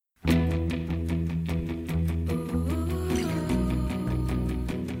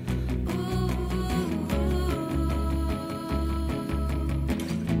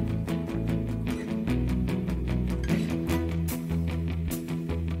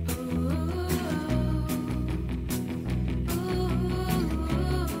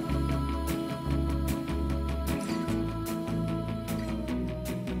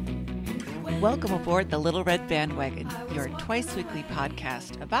Welcome aboard the Little Red Bandwagon, your twice-weekly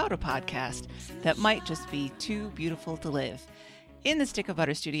podcast about a podcast that might just be too beautiful to live. In the Stick of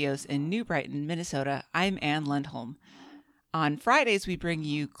Butter Studios in New Brighton, Minnesota, I'm Ann Lundholm. On Fridays, we bring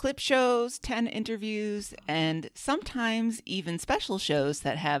you clip shows, 10 interviews, and sometimes even special shows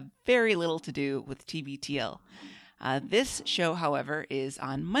that have very little to do with TBTL. This show, however, is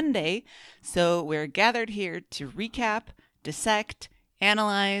on Monday, so we're gathered here to recap, dissect,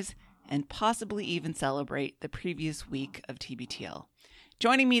 analyze, and possibly even celebrate the previous week of TBTL.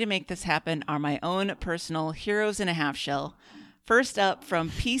 Joining me to make this happen are my own personal heroes in a half shell. First up, from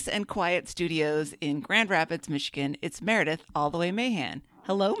Peace and Quiet Studios in Grand Rapids, Michigan, it's Meredith All the Way Mahan.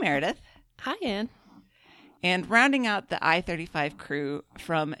 Hello, Meredith. Hi, Ann. And rounding out the I-35 crew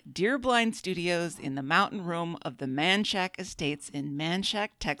from Deerblind Studios in the mountain room of the Manchac Estates in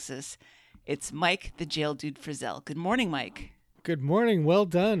Manchac, Texas, it's Mike the Jail Dude Frizzell. Good morning, Mike. Good morning. Well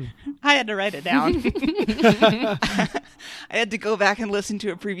done. I had to write it down. I had to go back and listen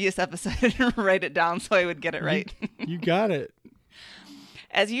to a previous episode and write it down so I would get it right. You got it.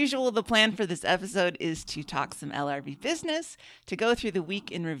 As usual, the plan for this episode is to talk some LRB business, to go through the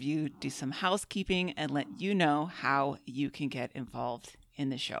week in review, do some housekeeping, and let you know how you can get involved in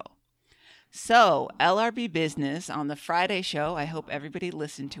the show. So, LRB business on the Friday show, I hope everybody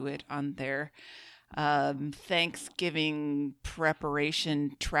listened to it on their Thanksgiving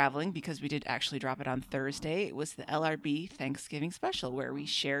preparation traveling, because we did actually drop it on Thursday. It was the LRB Thanksgiving special where we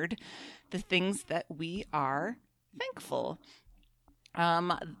shared the things that we are thankful.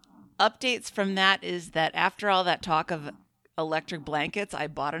 Updates from that is that after all that talk of electric blankets, I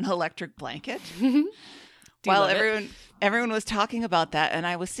bought an electric blanket. While everyone was talking about that, and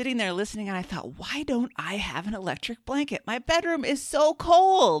I was sitting there listening, and I thought, why don't I have an electric blanket? My bedroom is so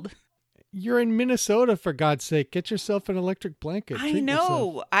cold. You're in Minnesota, for God's sake. Get yourself an electric blanket. I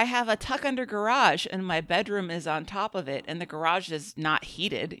know. I have a tuck under garage, and my bedroom is on top of it, and the garage is not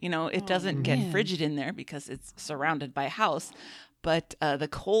heated. You know, it doesn't get frigid in there because it's surrounded by house, but the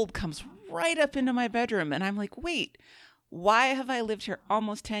cold comes right up into my bedroom, and I'm like, wait, why have I lived here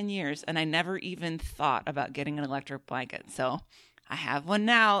almost 10 years, and I never even thought about getting an electric blanket? So I have one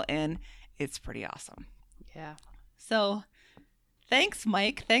now, and it's pretty awesome. Yeah. So thanks,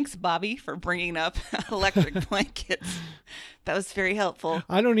 Mike. Thanks, Bobby, for bringing up electric blankets. That was very helpful.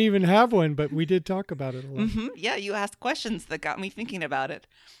 I don't even have one, but we did talk about it a lot. Mm-hmm. Yeah, you asked questions that got me thinking about it.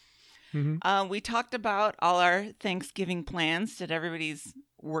 Mm-hmm. We talked about all our Thanksgiving plans. Did everybody's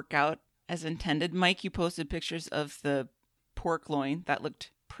work out as intended? Mike, you posted pictures of the pork loin. That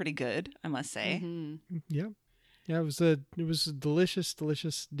looked pretty good, I must say. Mm-hmm. Yeah. Yeah, it was a delicious,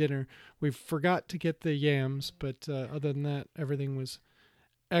 delicious dinner. We forgot to get the yams, but other than that, everything was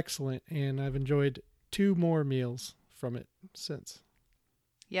excellent, and I've enjoyed 2 more meals from it since.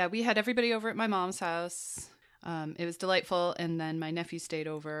 Yeah, we had everybody over at my mom's house. It was delightful, and then my nephew stayed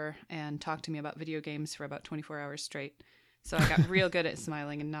over and talked to me about video games for about 24 hours straight. So I got real good at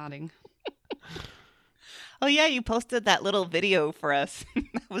smiling and nodding. Oh, yeah, you posted that little video for us.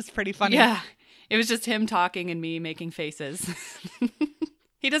 That was pretty funny. Yeah. It was just him talking and me making faces.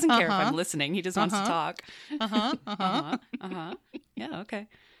 He doesn't care if I'm listening. He just wants to talk. Yeah, okay.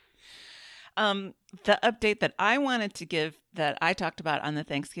 The update that I wanted to give that I talked about on the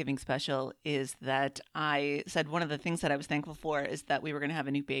Thanksgiving special is that I said one of the things that I was thankful for is that we were going to have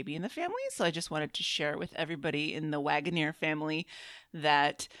a new baby in the family. So I just wanted to share with everybody in the Wagoneer family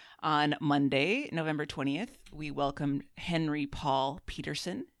that on Monday, November 20th, we welcomed Henry Paul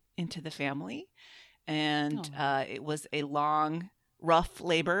Peterson into the family. And it was a long, rough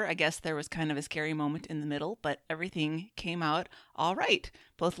labor. I guess there was kind of a scary moment in the middle, but everything came out all right,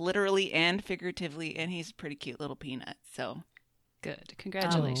 both literally and figuratively. And he's a pretty cute little peanut. So good.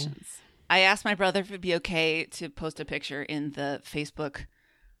 Congratulations. I asked my brother if it'd be okay to post a picture in the Facebook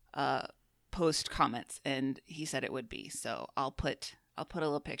post comments, and he said it would be. So I'll put a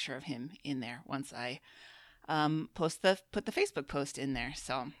little picture of him in there once I put the Facebook post in there.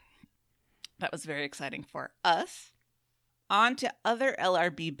 So that was very exciting for us. On to other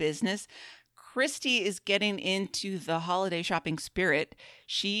LRB business. Christy is getting into the holiday shopping spirit.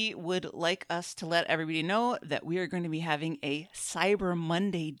 She would like us to let everybody know that we are going to be having a Cyber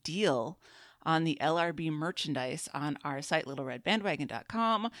Monday deal on the LRB merchandise on our site,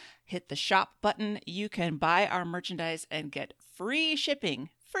 littleredbandwagon.com. Hit the shop button. You can buy our merchandise and get free shipping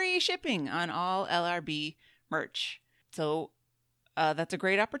on all LRB merch. So that's a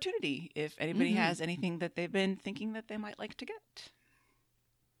great opportunity if anybody has anything that they've been thinking that they might like to get.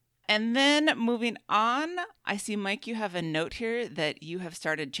 And then moving on, I see, Mike, you have a note here that you have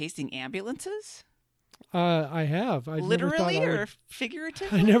started chasing ambulances. I have. I Literally never thought or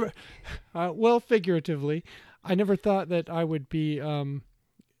figuratively? I never. Well, figuratively, I never thought that I would be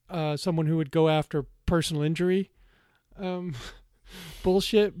someone who would go after personal injury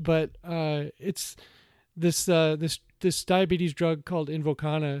bullshit. But it's this diabetes drug called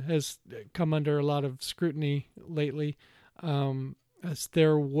Invokana has come under a lot of scrutiny lately. As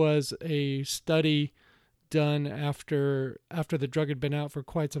there was a study done after the drug had been out for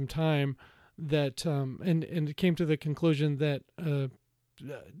quite some time that and it came to the conclusion that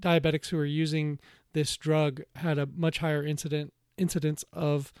diabetics who are using this drug had a much higher incidence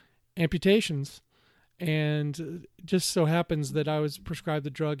of amputations. And it just so happens that I was prescribed the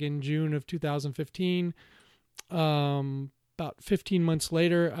drug in June of 2015. About 15 months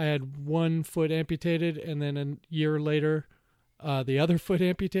later, I had one foot amputated, and then a year later, the other foot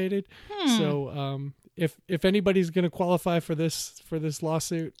amputated. So if anybody's going to qualify for this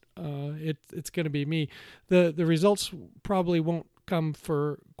lawsuit, it's going to be me. The results probably won't come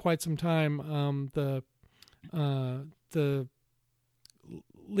for quite some time. The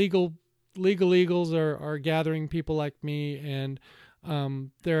legals are gathering people like me, and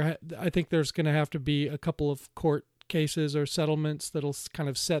I think there's going to have to be a couple of court cases or settlements that'll kind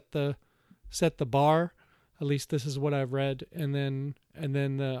of set the bar. At least this is what I've read, and then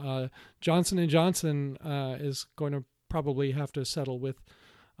the Johnson & Johnson is going to probably have to settle with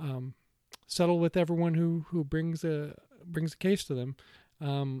everyone who brings a case to them.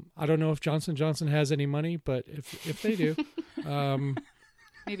 I don't know if Johnson & Johnson has any money, but if they do,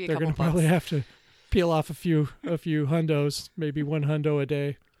 Maybe they're going to probably have to peel off a few hundos, maybe one hundo a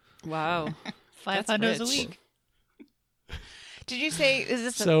day. Wow. 5 That's hundos a rich. week. Did you say, is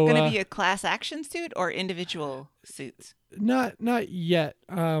this So, going to be a class action suit or individual suits? Not yet.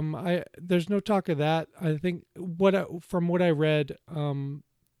 There's no talk of that. I think from what I read,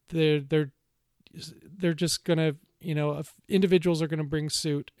 they're just gonna, if individuals are gonna bring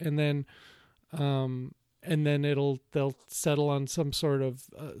suit, and then they'll settle on some sort of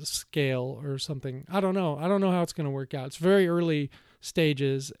scale or something. I don't know how it's gonna work out. It's very early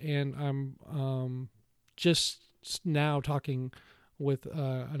stages, and I'm just now talking with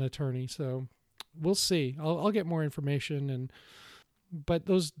an attorney, so we'll see. I'll get more information, but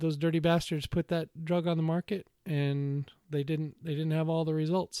those dirty bastards put that drug on the market, and they didn't have all the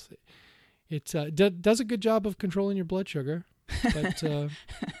results. It does a good job of controlling your blood sugar, but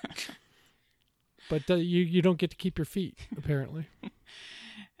you don't get to keep your feet, apparently.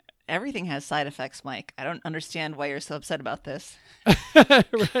 Everything has side effects, Mike. I don't understand why you're so upset about this.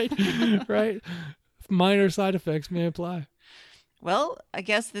 Right. Minor side effects may apply. Well, I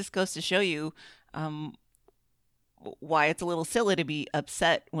guess this goes to show you why it's a little silly to be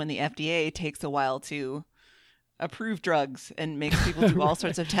upset when the FDA takes a while to approve drugs and makes people do all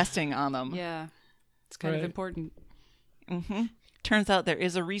sorts of testing on them. Yeah. It's kind of important. Mm-hmm. Turns out there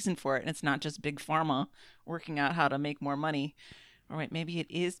is a reason for it, and it's not just Big Pharma working out how to make more money. All right, maybe it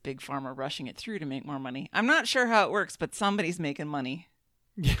is Big Pharma rushing it through to make more money. I'm not sure how it works, but somebody's making money.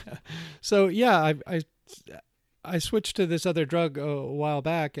 Yeah. So yeah, I switched to this other drug a while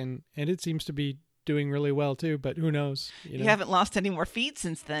back, and it seems to be doing really well too. But who knows? You haven't lost any more feet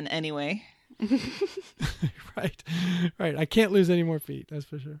since then, anyway. Right. I can't lose any more feet. That's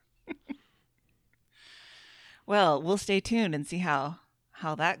for sure. Well, we'll stay tuned and see how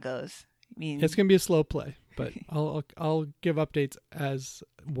that goes. I mean, it's gonna be a slow play, but I'll give updates as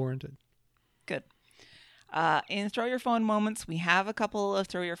warranted. Good. In Throw Your Phone moments, we have a couple of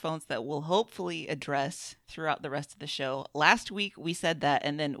Throw Your Phones that we'll hopefully address throughout the rest of the show. Last week we said that,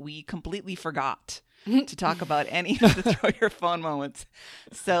 and then we completely forgot to talk about any of the Throw Your Phone moments.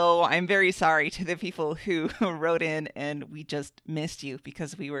 So I'm very sorry to the people who wrote in and we just missed you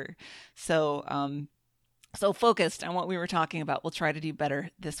because we were so focused on what we were talking about. We'll try to do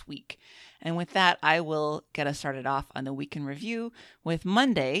better this week. And with that, I will get us started off on the week in review with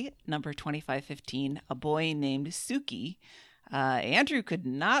Monday, number 2515, A Boy Named Suki. Andrew could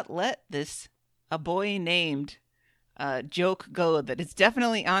not let this A Boy Named joke go, that it's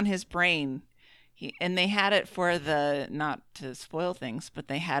definitely on his brain. And they had it for not to spoil things, but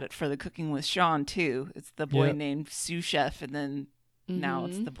they had it for the Cooking with Sean too. It's the boy named Sous Chef, and then now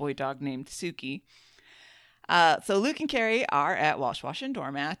it's the boy dog named Suki. So Luke and Carrie are at Wash Wash and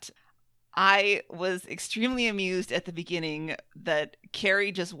Doormat. I was extremely amused at the beginning that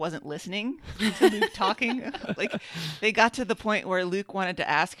Carrie just wasn't listening to Luke talking. Like, they got to the point where Luke wanted to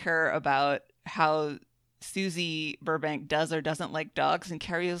ask her about how Susie Burbank does or doesn't like dogs, and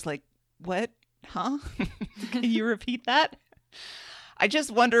Carrie was like, "What? Huh? Can you repeat that?" I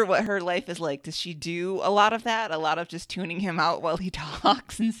just wonder what her life is like. Does she do a lot of that? A lot of just tuning him out while he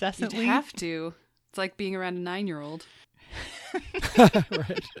talks incessantly? You'd have to. It's like being around a 9-year-old.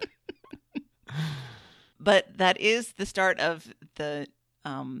 Right. But that is the start of the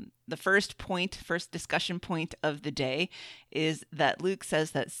first discussion point of the day is that Luke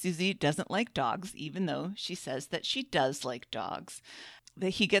says that Susie doesn't like dogs, even though she says that she does like dogs.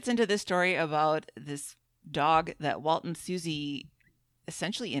 He gets into this story about this dog that Walt and Susie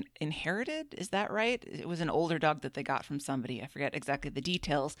essentially inherited. Is that right? It was an older dog that they got from somebody. I forget exactly the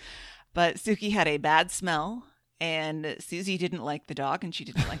details. But Suki had a bad smell, and Susie didn't like the dog, and she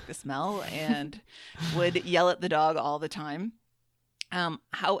didn't like the smell, and would yell at the dog all the time.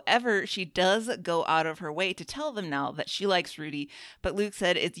 However, she does go out of her way to tell them now that she likes Rudy, but Luke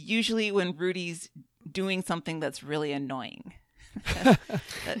said it's usually when Rudy's doing something that's really annoying.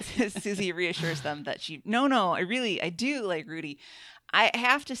 Susie reassures them that I do like Rudy. I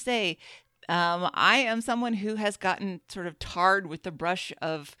have to say, I am someone who has gotten sort of tarred with the brush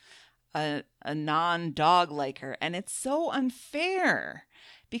of a non-dog liker, and it's so unfair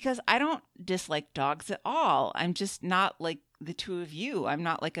because I don't dislike dogs at all. I'm just not like the two of you. I'm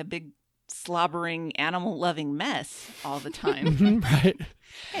not like a big slobbering animal loving mess all the time. Right.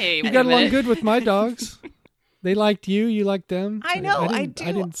 Hey, you got along good with my dogs. They liked you. You liked them. I know. I do.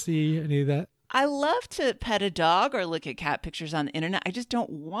 I didn't see any of that. I love to pet a dog or look at cat pictures on the internet. I just don't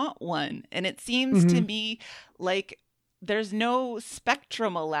want one. And it seems to me like there's no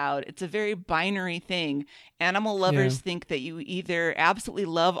spectrum allowed. It's a very binary thing. Animal lovers think that you either absolutely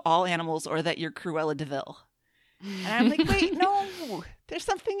love all animals or that you're Cruella de Vil. And I'm like, wait, no, there's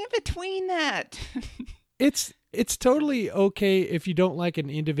something in between that. It's totally okay if you don't like an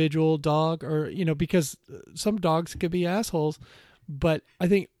individual dog or, because some dogs could be assholes. But I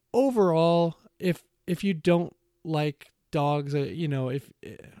think overall, if you don't like dogs, I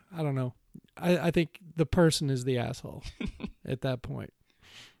don't know. I think the person is the asshole at that point.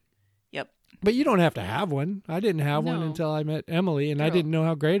 Yep. But you don't have to have one. I didn't have one until I met Emily, and I didn't know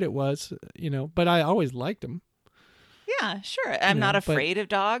how great it was, but I always liked them. Yeah, sure. I'm not afraid of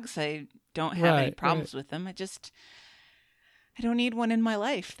dogs. I don't have any problems with them. I don't need one in my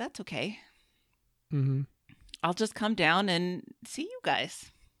life. That's okay. Mm-hmm. I'll just come down and see you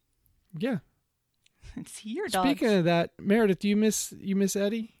guys. Yeah. And see your dogs. Speaking of that, Meredith, do you miss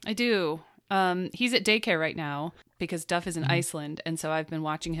Eddie? I do. He's at daycare right now because Duff is in Iceland, and so I've been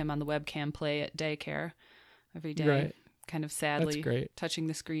watching him on the webcam play at daycare every day, kind of sadly touching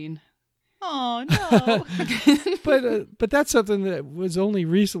the screen. Oh no! But that's something that was only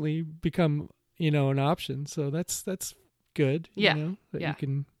recently become an option. So that's good. Yeah, you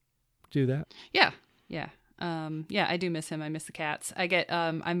can do that. Yeah. I do miss him. I miss the cats.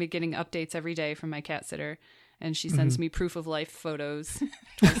 I'm getting updates every day from my cat sitter, and she sends me proof of life photos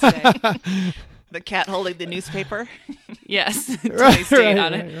twice a day. The cat holding the newspaper. Yes, today's date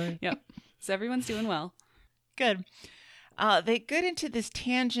on it. Right. Yep. So everyone's doing well. Good. They get into this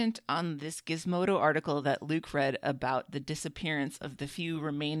tangent on this Gizmodo article that Luke read about the disappearance of the few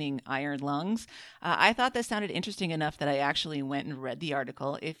remaining iron lungs. I thought this sounded interesting enough that I actually went and read the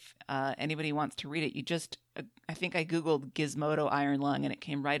article. If anybody wants to read it, I think I Googled Gizmodo iron lung and it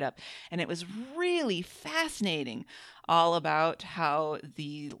came right up. And it was really fascinating, all about how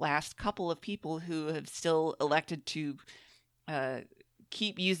the last couple of people who have still elected to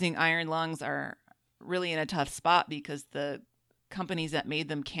keep using iron lungs are really in a tough spot because the companies that made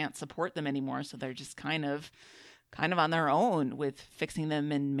them can't support them anymore. So they're just kind of on their own with fixing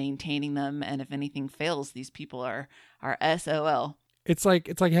them and maintaining them. And if anything fails, these people are SOL. It's like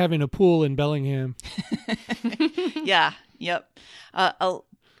having a pool in Bellingham. Yeah. Yep.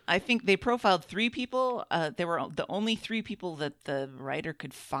 I think they profiled 3 people. They were the only 3 people that the writer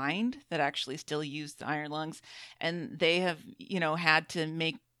could find that actually still used iron lungs. And they have, had to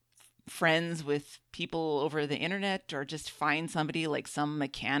make friends with people over the internet or just find somebody like some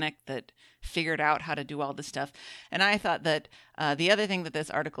mechanic that figured out how to do all this stuff. And I thought that the other thing that this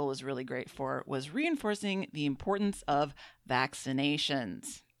article was really great for was reinforcing the importance of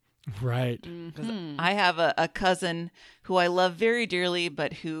vaccinations. Right. Mm-hmm. I have a cousin who I love very dearly,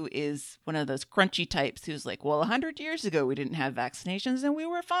 but who is one of those crunchy types who's like, well, 100 years ago, we didn't have vaccinations and we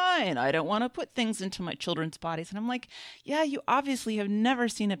were fine. I don't want to put things into my children's bodies. And I'm like, yeah, you obviously have never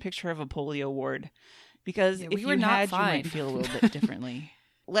seen a picture of a polio ward because if you had, you might feel a little bit differently.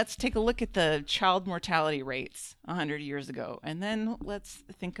 Let's take a look at the child mortality rates 100 years ago, and then let's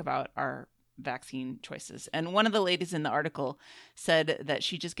think about our vaccine choices. And one of the ladies in the article said that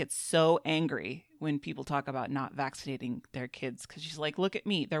she just gets so angry when people talk about not vaccinating their kids because she's like, look at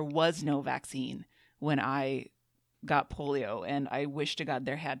me, there was no vaccine when I got polio, and I wish to God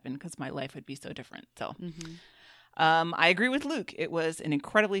there had been because my life would be so different. So I agree with Luke. It was an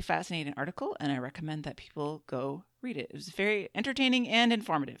incredibly fascinating article, and I recommend that people go read it. It was very entertaining and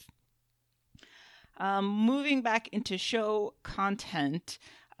informative. Moving back into show content,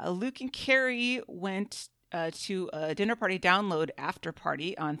 Luke and Carrie went to a dinner party download after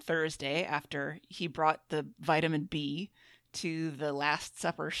party on Thursday after he brought the vitamin B to the Last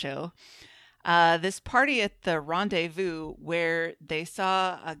Supper show. This party at the Rendezvous where they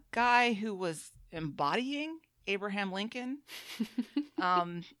saw a guy who was embodying Abraham Lincoln.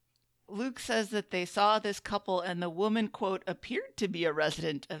 Luke says that they saw this couple and the woman, quote, appeared to be a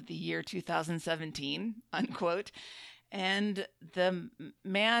resident of the year 2017, unquote. And the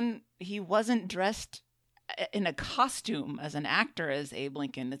man, he wasn't dressed in a costume as an actor as Abe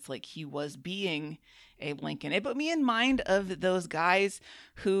Lincoln. It's like he was being Abe Lincoln. It put me in mind of those guys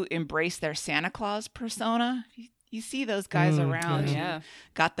who embrace their Santa Claus persona. You see those guys around. Yeah.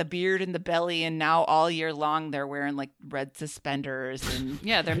 Got the beard and the belly, and now all year long they're wearing like red suspenders and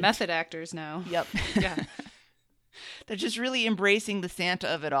Yeah, they're method actors now. Yep. Yeah. They're just really embracing the Santa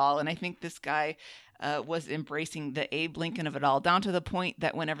of it all. And I think this guy was embracing the Abe Lincoln of it all, down to the point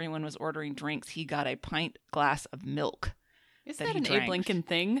that when everyone was ordering drinks, he got a pint glass of milk. Is that that he an drank. Abe Lincoln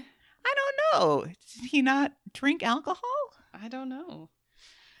thing? I don't know. Did he not drink alcohol? I don't know.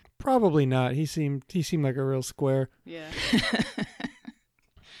 Probably not. He seemed like a real square. Yeah.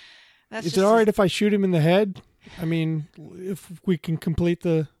 That's Is just it all right if I shoot him in the head? I mean, if we can complete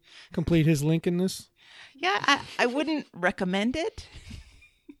his Lincolnness? Yeah, I wouldn't recommend it.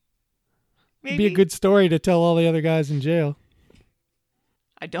 It'd be a good story to tell all the other guys in jail.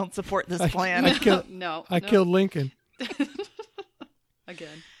 I don't support this I plan. killed No. killed Lincoln.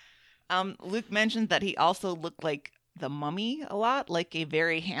 Again. Luke mentioned that he also looked like the Mummy a lot, like a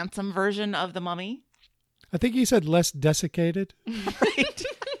very handsome version of the Mummy. I think he said less desiccated. Right.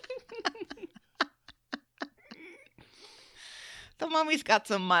 The Mummy's got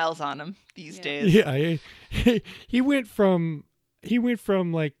some miles on him these days. Yeah, he went from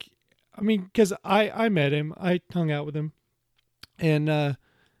like, I mean, because I met him, I hung out with him,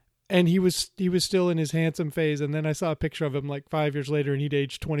 and he was still in his handsome phase, and then I saw a picture of him like 5 years later, and he'd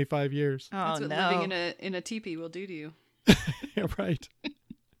aged 25 years. Oh, That's what no. living in a teepee will do to you. Yeah, right.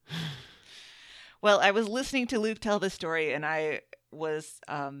 Well, I was listening to Luke tell this story, and I was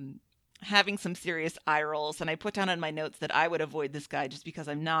having some serious eye rolls, and I put down in my notes that I would avoid this guy just because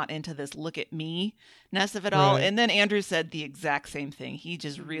I'm not into this look at me-ness of it all. Right. And then Andrew said the exact same thing. He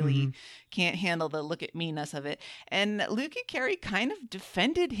just really can't handle the look at me-ness of it. And Luke and Carrie kind of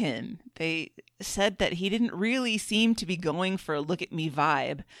defended him. They said that he didn't really seem to be going for a look at me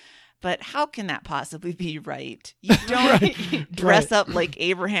vibe. But how can that possibly be right? You don't dress up like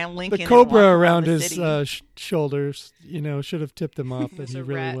Abraham Lincoln. The and cobra walk around the his city. Shoulders, should have tipped him off that There's he a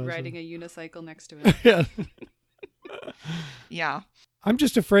really rat was. riding a unicycle next to it. Yeah. Yeah. I'm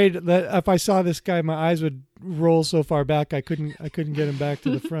just afraid that if I saw this guy, my eyes would roll so far back I couldn't get him back to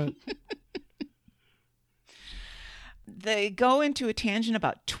the front. They go into a tangent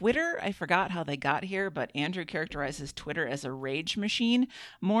about Twitter. I forgot how they got here, but Andrew characterizes Twitter as a rage machine.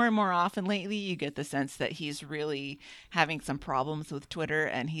 More and more often lately, you get the sense that he's really having some problems with Twitter,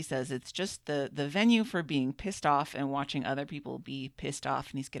 and he says it's just the venue for being pissed off and watching other people be pissed off,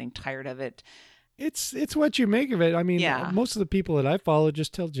 and he's getting tired of it. It's what you make of it. I mean, Yeah. most of the people that I follow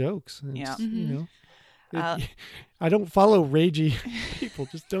just tell jokes. And Yeah. I don't follow ragey people.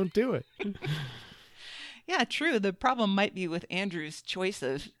 Just don't do it. Yeah, true. The problem might be with Andrew's choice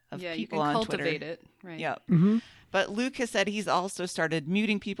of Yeah, you people can on cultivate Twitter. it. Right. Yeah. Mm-hmm. But Luke has said he's also started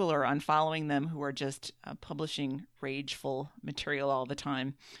muting people or unfollowing them who are just publishing rageful material all the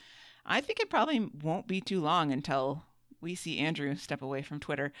time. I think it probably won't be too long until we see Andrew step away from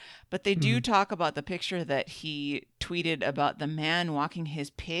Twitter. But they do talk about the picture that he tweeted about the man walking his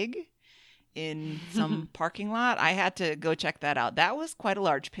pig in some parking lot. I had to go check that out. That was quite a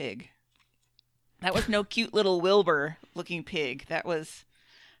large pig. That was no cute little Wilbur looking pig. That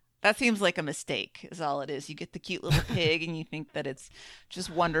seems like a mistake is all it is. You get the cute little pig and you think that it's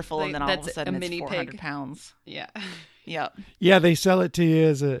just wonderful, Like, and then all of a that's sudden a it's mini 400 pig. pounds. Yeah. Yep. Yeah, they sell it to you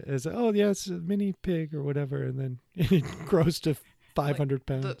as oh yeah, it's a mini pig or whatever, and then it grows to 500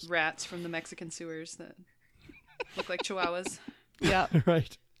 The pounds. rats from the Mexican sewers that look like chihuahuas. Yep.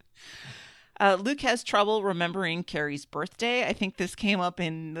 Right. Luke has trouble remembering Carrie's birthday. I think this came up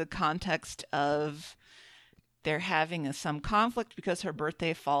in the context of they're having some conflict because her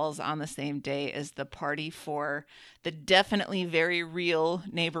birthday falls on the same day as the party for the definitely very real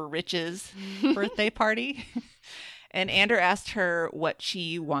neighbor Rich's birthday party. And Andrew asked her what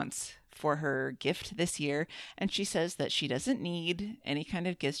she wants for her gift this year. And she says that she doesn't need any kind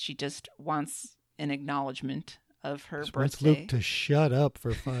of gift. She just wants an acknowledgement of her Just wants birthday. Luke to shut up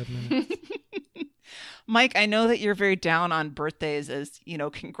for 5 minutes. Mike, I know that you're very down on birthdays as,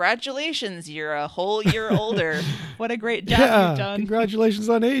 congratulations, you're a whole year older. What a great job you've done. Congratulations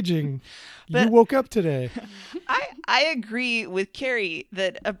on aging. But- You woke up today. I agree with Carrie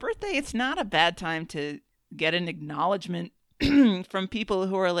that a birthday, it's not a bad time to get an acknowledgement from people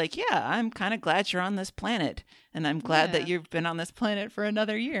who are like, yeah, I'm kind of glad you're on this planet. And I'm glad that you've been on this planet for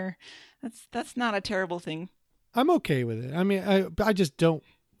another year. That's not a terrible thing. I'm okay with it. I mean, I just don't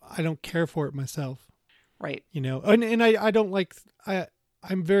care for it myself. Right. And I don't like,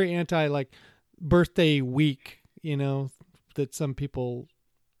 I'm very anti like birthday week, that some people,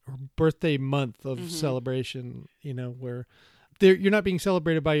 or birthday month of celebration, where you're not being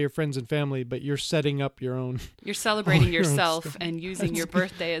celebrated by your friends and family, but you're setting up your own. You're celebrating your own yourself stuff. and using your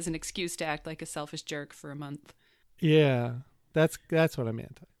birthday as an excuse to act like a selfish jerk for a month. Yeah, that's what I'm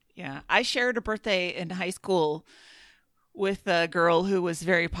anti. Yeah. I shared a birthday in high school with a girl who was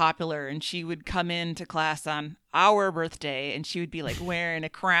very popular, and she would come into class on our birthday, and she would be like wearing a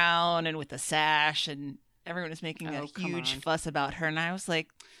crown and with a sash, and everyone was making a huge fuss about her. And I was like,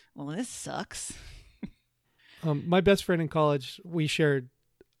 well, this sucks. My best friend in college, we shared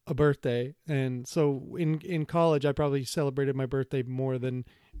a birthday, and so in college, I probably celebrated my birthday more than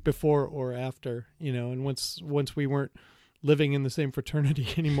before or after, And once we weren't living in the same fraternity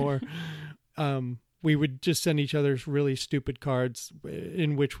anymore, we would just send each other really stupid cards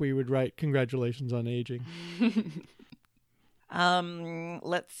in which we would write "Congratulations on aging."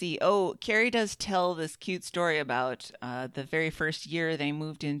 Let's see. Oh, Carrie does tell this cute story about the very first year they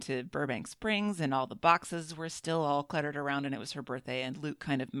moved into Burbank Springs, and all the boxes were still all cluttered around, and it was her birthday, and Luke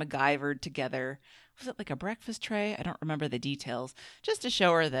kind of MacGyvered together. Was it like a breakfast tray? I don't remember the details. Just to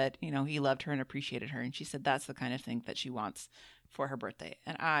show her that, he loved her and appreciated her. And she said that's the kind of thing that she wants for her birthday.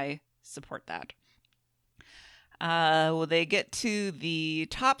 And I support that. Well, they get to the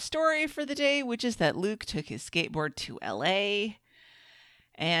top story for the day, which is that Luke took his skateboard to LA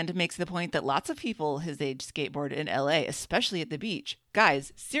and makes the point that lots of people his age skateboard in LA, especially at the beach.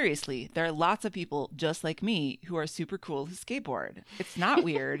 Guys, seriously, there are lots of people just like me who are super cool who skateboard. It's not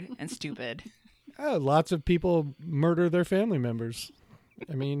weird and stupid. Oh, lots of people murder their family members.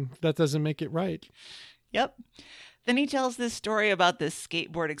 I mean, that doesn't make it right. Yep. Then he tells this story about this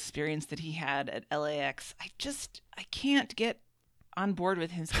skateboard experience that he had at LAX. I can't get on board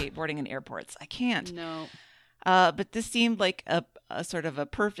with him skateboarding in airports. I can't. No. But this seemed like a sort of a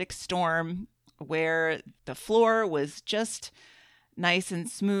perfect storm where the floor was just nice and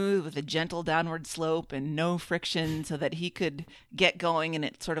smooth with a gentle downward slope and no friction so that he could get going, and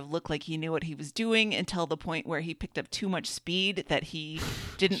it sort of looked like he knew what he was doing until the point where he picked up too much speed that he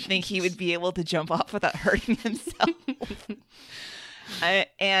didn't think he would be able to jump off without hurting himself.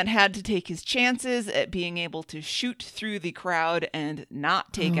 And had to take his chances at being able to shoot through the crowd and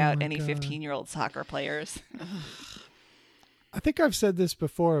not take out any 15-year-old soccer players. I think I've said this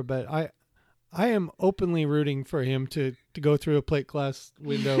before, but I am openly rooting for him to go through a plate glass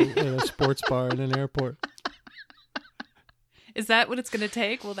window in a sports bar in an airport. Is that what it's going to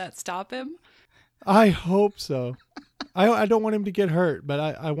take? Will that stop him? I hope so. I don't want him to get hurt, but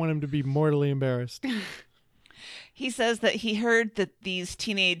I want him to be mortally embarrassed. He says that he heard that these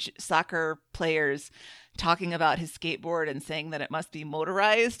teenage soccer players talking about his skateboard and saying that it must be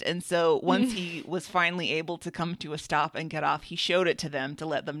motorized. And so once he was finally able to come to a stop and get off, he showed it to them to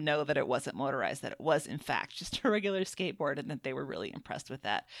let them know that it wasn't motorized, that it was in fact just a regular skateboard, and that they were really impressed with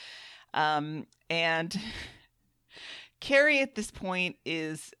that. And Carrie at this point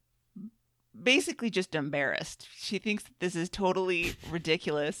is basically just embarrassed. She thinks that this is totally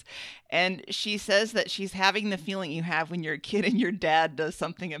ridiculous. And she says that she's having the feeling you have when you're a kid and your dad does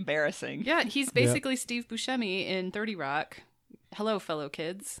something embarrassing. Yeah, he's basically Steve Buscemi in 30 Rock. Hello, fellow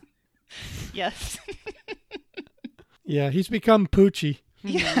kids. Yes. Yeah, he's become Poochie.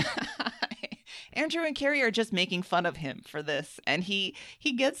 Yeah. Andrew and Carrie are just making fun of him for this, and he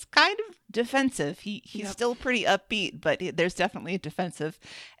gets kind of defensive. He's still pretty upbeat, but there's definitely a defensive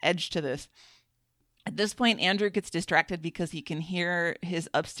edge to this. At this point, Andrew gets distracted because he can hear his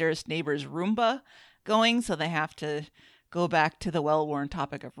upstairs neighbor's Roomba going, so they have to go back to the well-worn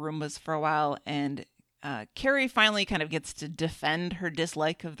topic of Roombas for a while, and Carrie finally kind of gets to defend her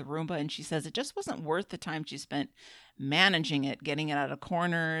dislike of the Roomba, and she says it just wasn't worth the time she spent managing it, getting it out of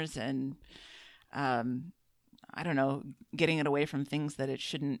corners, and I don't know, getting it away from things that it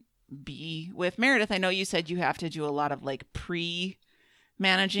shouldn't be with. Meredith, I know you said you have to do a lot of like pre-maintenance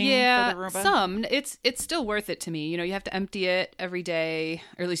managing Yeah, for the Roomba? some. It's still worth it to me. You have to empty it every day,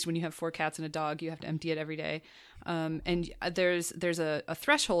 or at least when you have 4 cats and a dog, you have to empty it every day. And there's a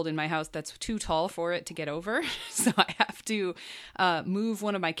threshold in my house that's too tall for it to get over, so I have to move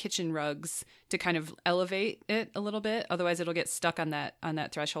one of my kitchen rugs to kind of elevate it a little bit. Otherwise, it'll get stuck on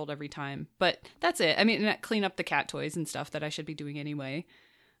that threshold every time. But that's it. I mean, clean up the cat toys and stuff that I should be doing anyway,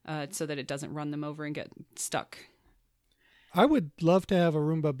 so that it doesn't run them over and get stuck. I would love to have a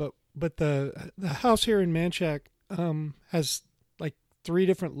Roomba, but the house here in Manchac has like 3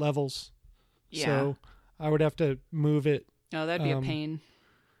 different levels. Yeah. So I would have to move it. Oh, that'd be a pain.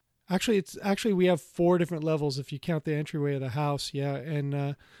 Actually we have 4 different levels if you count the entryway of the house. Yeah,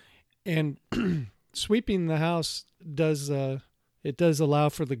 and sweeping the house does allow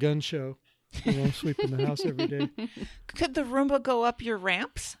for the gun show. Sweeping the house every day. Could the Roomba go up your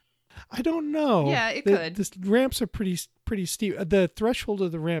ramps? I don't know. Yeah, it could. The ramps are pretty steep. The threshold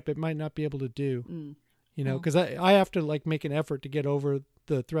of the ramp it might not be able to do. Because I have to like make an effort to get over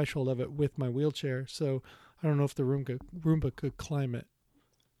the threshold of it with my wheelchair. So I don't know if the Roomba could climb it.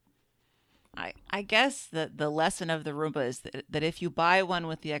 I guess that the lesson of the Roomba is that if you buy one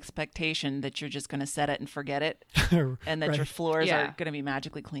with the expectation that you're just going to set it and forget it, and that Right. your floors Yeah. are going to be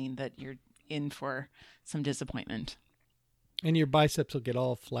magically clean, that you're in for some disappointment. And your biceps will get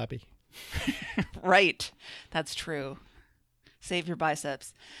all flabby. Right. That's true. Save your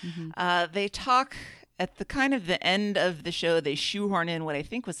biceps. They talk at the end of the show. They shoehorn in what I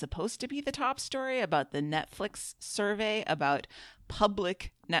think was supposed to be the top story about the Netflix survey about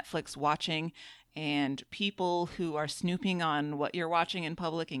public Netflix watching and people who are snooping on what you're watching in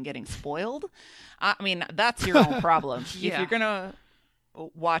public and getting spoiled. I mean, that's your own problem. Yeah. If you're going to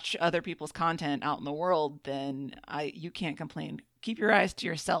watch other people's content out in the world, then you can't complain. Keep your eyes to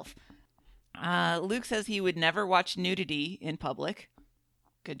yourself. Luke says he would never watch nudity in public.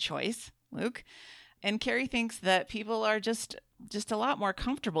 Good choice, Luke. And Carrie thinks that people are just a lot more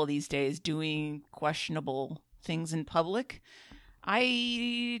comfortable these days doing questionable things in public.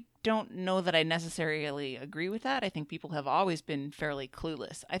 I don't know that I necessarily agree with that. I think people have always been fairly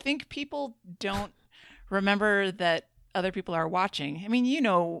clueless. I think people don't remember that other people are watching. I mean,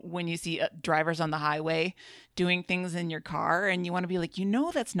 when you see drivers on the highway doing things in your car and you want to be like,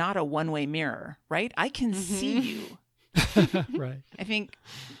 that's not a one-way mirror, right? I can see you. Right. I think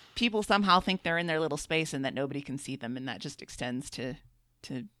people somehow think they're in their little space and that nobody can see them, and that just extends to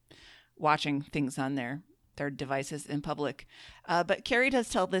watching things on their devices in public. But Carrie does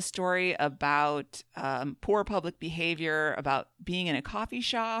tell this story about poor public behavior, about being in a coffee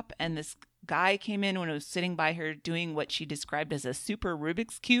shop, and this guy came in when I was sitting by her doing what she described as a super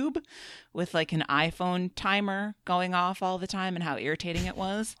Rubik's Cube with like an iPhone timer going off all the time and how irritating it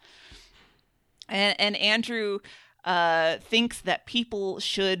was. And Andrew thinks that people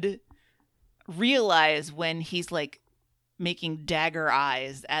should realize when he's like making dagger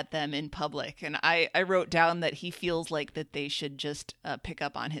eyes at them in public. And I wrote down that he feels like that they should just pick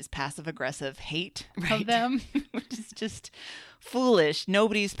up on his passive-aggressive hate of them, which is just foolish.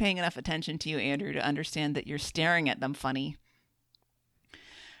 Nobody's paying enough attention to you, Andrew, to understand that you're staring at them funny.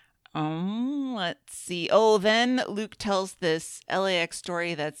 Let's see. Then Luke tells this LAX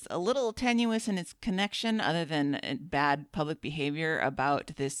story that's a little tenuous in its connection, other than bad public behavior,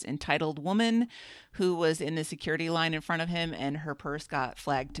 about this entitled woman who was in the security line in front of him and her purse got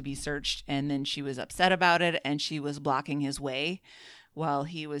flagged to be searched. And then she was upset about it and she was blocking his way while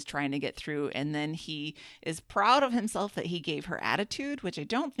he was trying to get through. And then he is proud of himself that he gave her attitude, which I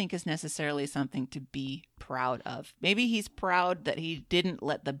don't think is necessarily something to be proud of. Maybe he's proud that he didn't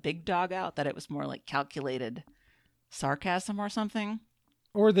let the big dog out, that it was more like calculated sarcasm or something.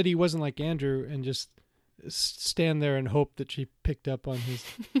 Or that he wasn't like Andrew and just stand there and hope that she picked up on his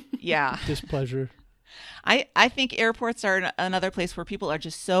displeasure. I think airports are another place where people are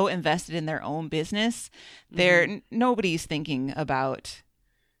just so invested in their own business. Nobody's thinking about,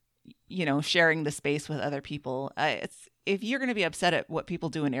 sharing the space with other people. If you're going to be upset at what people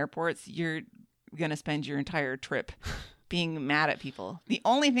do in airports, you're going to spend your entire trip being mad at people. The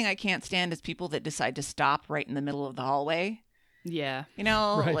only thing I can't stand is people that decide to stop right in the middle of the hallway. Yeah.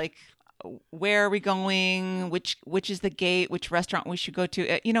 Right. Like, where are we going? Which is the gate? Which restaurant we should go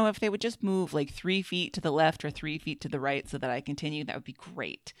to? If they would just move like 3 feet to the left or 3 feet to the right so that I continue, that would be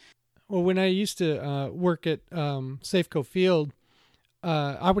great. Well, when I used to work at Safeco Field,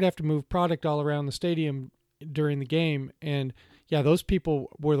 I would have to move product all around the stadium during the game. And yeah, those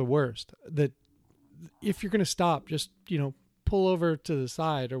people were the worst. That if you're going to stop, just, pull over to the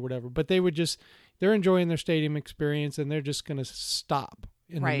side or whatever. But they're enjoying their stadium experience and they're just going to stop.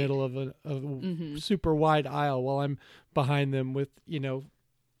 in Right. the middle of a super wide aisle while I'm behind them with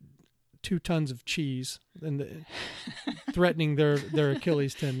 2 tons of cheese and threatening their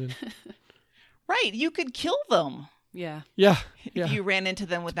Achilles tendon. Right. You could kill them Yeah. Yeah, if yeah, you ran into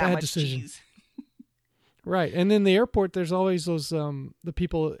them with that bad much decision. cheese. right. And in the airport, there's always those the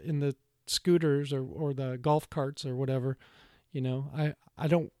people in the scooters or the golf carts or whatever. I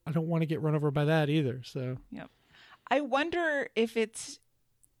don't want to get run over by that either. So I wonder if it's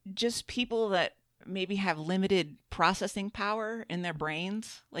just people that maybe have limited processing power in their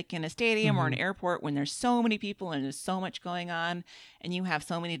brains, like in a stadium or an airport when there's so many people and there's so much going on and you have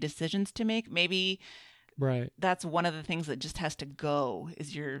so many decisions to make. Maybe right. that's one of the things that just has to go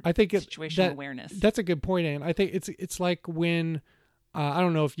is your I think situational awareness. That's a good point, Anne. I think it's like when I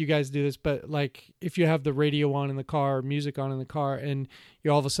don't know if you guys do this, but like if you have the radio on in the car, music on in the car, and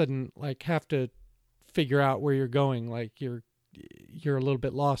you all of a sudden like have to figure out where you're going, like you're a little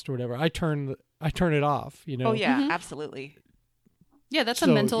bit lost or whatever. I turn it off. Oh yeah, absolutely. Yeah, that's a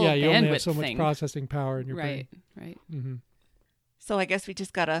mental you only have bandwidth so much thing. processing power in your Right. brain. Right. Mm-hmm. So I guess we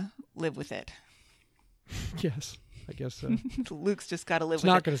just gotta live with it. Yes, I guess so. Luke's just gotta live It's with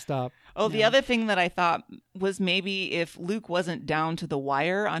not it. going to stop. Oh, the No. other thing that I thought was maybe if Luke wasn't down to the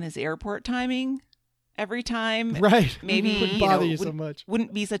wire on his airport timing every time, Right. maybe It wouldn't you know, bother you so wouldn't- much.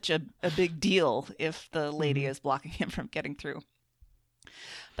 wouldn't be such a big deal if the lady is blocking him from getting through.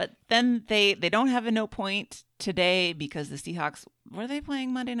 But then they don't have a no point today because the Seahawks, were they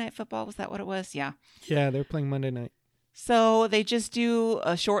playing Monday Night Football? Was that what it was? Yeah. Yeah, they're playing Monday night. So they just do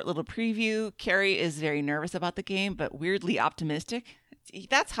a short little preview. Carrie is very nervous about the game, but weirdly optimistic.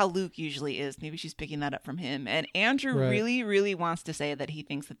 That's how Luke usually is. Maybe she's picking that up from him. And Andrew Right. really, really wants to say that he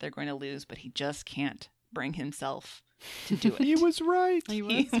thinks that they're going to lose, but he just can't bring himself to do it. He was right. He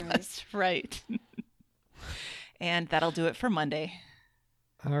was He right. was right. And that'll do it for Monday.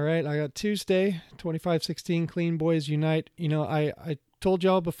 All right, I got Tuesday, 25-16, Clean Boys Unite. I told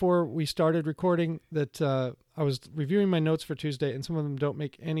y'all before we started recording that I was reviewing my notes for Tuesday, and some of them don't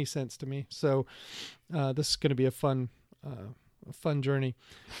make any sense to me. So this is going to be a fun journey.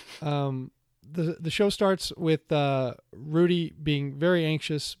 The show starts with Rudy being very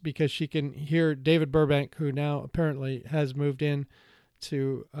anxious because she can hear David Burbank, who now apparently has moved in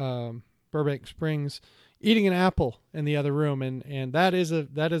to Burbank Springs, eating an apple in the other room, and that is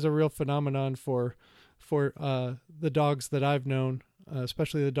a real phenomenon for the dogs that I've known,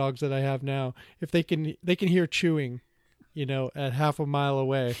 especially the dogs that I have now. If they can hear chewing, at half a mile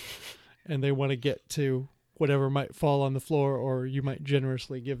away, and they want to get to whatever might fall on the floor or you might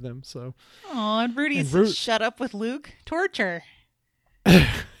generously give them. So, Oh, and Rudy's And shut up with Luke. Torture.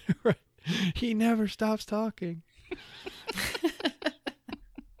 right. He never stops talking.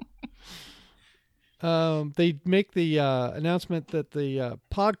 They make the announcement that the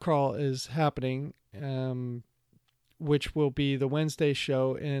pod crawl is happening, which will be the Wednesday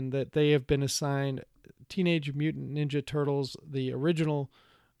show, and that they have been assigned Teenage Mutant Ninja Turtles, the original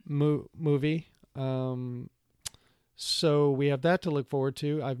movie. So we have that to look forward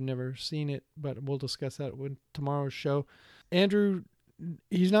to. I've never seen it, but we'll discuss that with tomorrow's show. Andrew,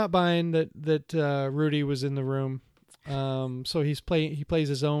 he's not buying that Rudy was in the room. So he plays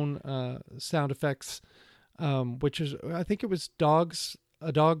his own sound effects, which is, I think it was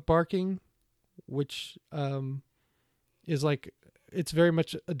a dog barking, which is like, it's very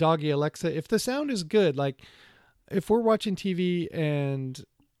much a doggy Alexa. If the sound is good, like if we're watching TV and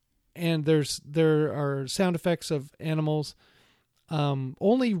there are sound effects of animals,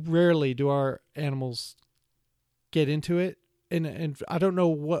 only rarely do our animals get into it, and I don't know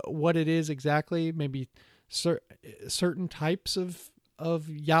what it is exactly. Maybe certain types of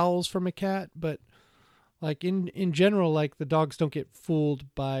yowls from a cat, but like in general, like the dogs don't get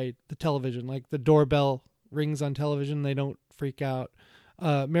fooled by the television. Like the doorbell rings on television, they don't freak out.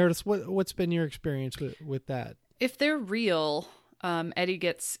 Meredith, what's been your experience with that? If they're real, Eddie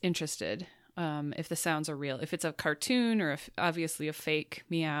gets interested. If the sounds are real, if it's a cartoon or obviously a fake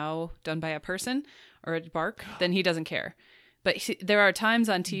meow done by a person or a bark, then he doesn't care. But there are times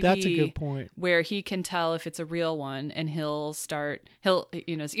on TV That's a good point. where he can tell if it's a real one, and his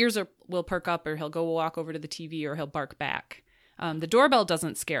ears will perk up, or he'll go walk over to the TV, or he'll bark back. The doorbell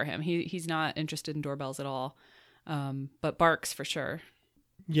doesn't scare him. He's not interested in doorbells at all, but barks for sure.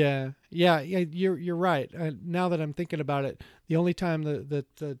 Yeah. You're right. Now that I'm thinking about it, the only time that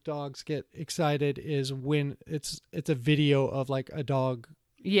the dogs get excited is when it's a video of like a dog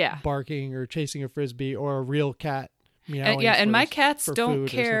Yeah. barking or chasing a frisbee, or a real cat meowing. And my cats for don't food or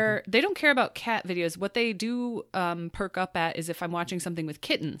care. They don't care about cat videos. What they do perk up at is if I'm watching something with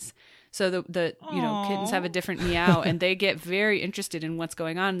kittens. So the kittens have a different meow, and they get very interested in what's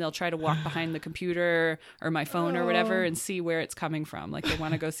going on. And they'll try to walk behind the computer or my phone or whatever and see where it's coming from. Like they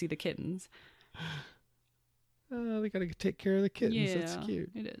want to go see the kittens. They got to take care of the kittens. Yeah, That's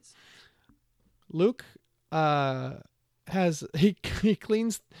cute. It is. Luke he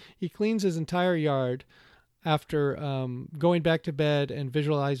cleans his entire yard after going back to bed and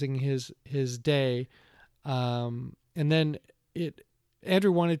visualizing his day, and then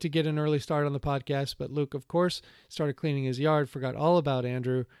Andrew wanted to get an early start on the podcast, but Luke, of course, started cleaning his yard, forgot all about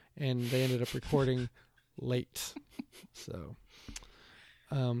Andrew, and they ended up recording late. So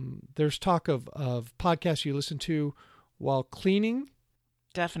there's talk of podcasts you listen to while cleaning.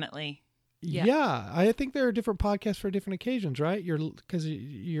 Definitely. Yeah, I think there are different podcasts for different occasions, right? Because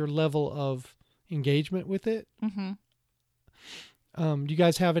your level of engagement with it. Mm-hmm. Do you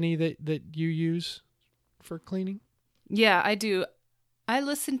guys have any that you use for cleaning? Yeah, I do. I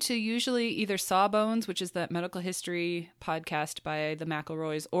listen to usually either Sawbones, which is that medical history podcast by the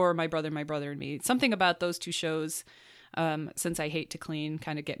McElroys, or My Brother and Me. Something about those two shows, since I hate to clean,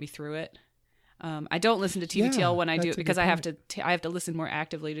 kind of get me through it. I don't listen to TBTL when I do it because I have to listen more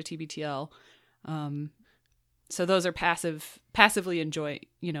actively to TBTL. So those are passively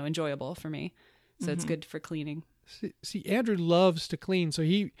enjoyable for me. So it's good for cleaning. See, Andrew loves to clean, so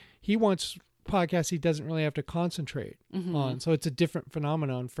he wants podcasts he doesn't really have to concentrate on. So it's a different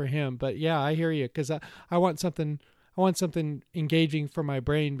phenomenon for him. But yeah, I hear you, because I want something engaging for my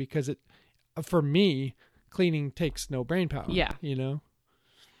brain, because for me, cleaning takes no brain power. Yeah.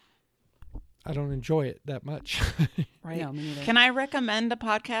 I don't enjoy it that much. Right. No, me neither. Can I recommend a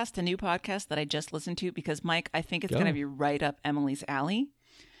new podcast that I just listened to? Because, Mike, I think it's going to be right up Emily's alley.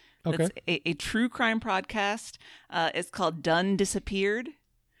 Okay. It's a true crime podcast. It's called Done Disappeared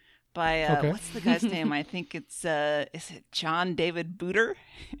by, what's the guy's name? I think it's, is it John David Booter?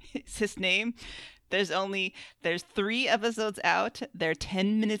 It's his name. There's 3 episodes out. They're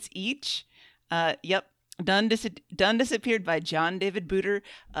 10 minutes each. Yep. Done Disappeared by John David Booter,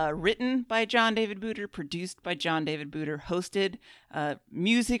 written by John David Booter, produced by John David Booter, hosted,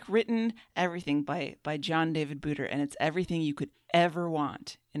 music written, everything by John David Booter, and it's everything you could ever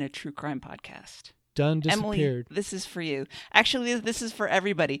want in a true crime podcast. Done Disappeared. Emily, this is for you. Actually, this is for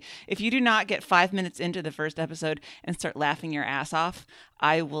everybody. If you do not get 5 minutes into the first episode and start laughing your ass off,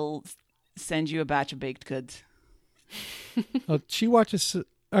 I will send you a batch of baked goods. She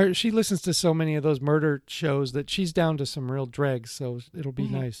listens to so many of those murder shows that she's down to some real dregs, so it'll be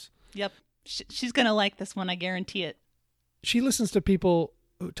nice. Yep. She's going to like this one, I guarantee it. She listens to people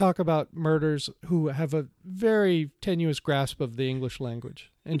who talk about murders who have a very tenuous grasp of the English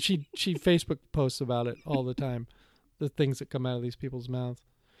language. And she Facebook posts about it all the time, the things that come out of these people's mouths.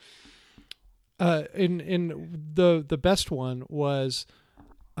 In the best one was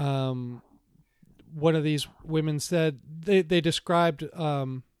one of these women said they described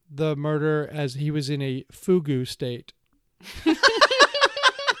the murder as he was in a fugu state.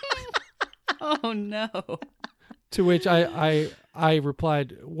 Oh no! To which I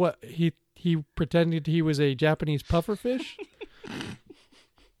replied, "What, he pretended he was a Japanese pufferfish?"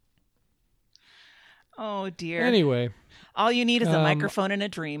 Oh dear. Anyway, all you need is a microphone and a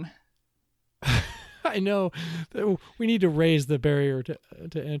dream. I know we need to raise the barrier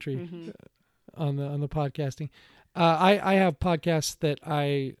to entry on the podcasting. I have podcasts that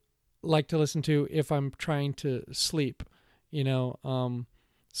I like to listen to if I'm trying to sleep.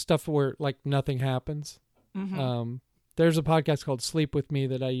 Stuff where like nothing happens. There's a podcast called Sleep With Me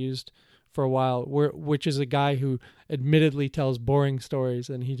that I used for a while, which is a guy who admittedly tells boring stories,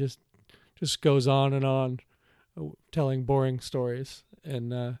 and he just goes on and on telling boring stories,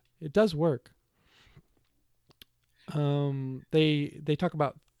 and it does work. They talk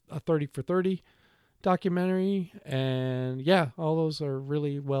about a 30 for 30 documentary, and yeah, all those are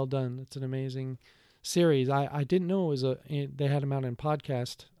really well done. It's an amazing series. I didn't know they had them out in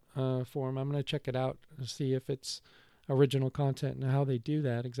podcast form. I'm going to check it out and see if it's original content and how they do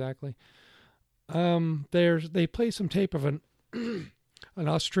that exactly. They play some tape of an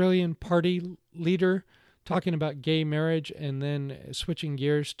Australian party leader talking about gay marriage, and then switching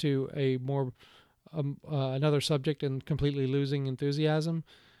gears to a more another subject and completely losing enthusiasm.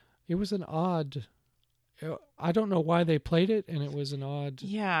 It was an odd. I don't know why they played it, and it was an odd.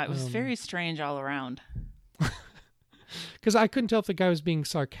 Yeah, it was very strange all around. Because I couldn't tell if the guy was being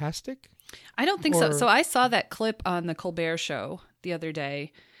sarcastic. I don't think so. So I saw that clip on the Colbert Show the other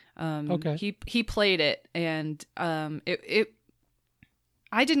day. Okay. He played it, and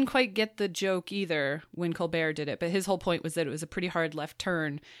I didn't quite get the joke either when Colbert did it, but his whole point was that it was a pretty hard left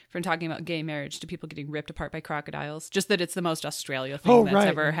turn from talking about gay marriage to people getting ripped apart by crocodiles. Just that it's the most Australia thing that's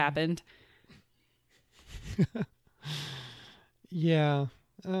ever happened. Yeah.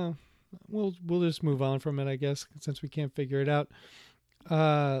 We'll just move on from it, I guess, since we can't figure it out.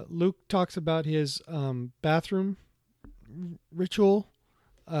 Luke talks about his bathroom ritual,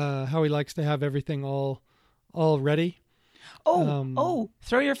 how he likes to have everything all ready.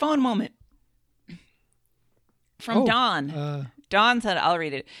 Throw your phone moment. From Dawn. Dawn said, I'll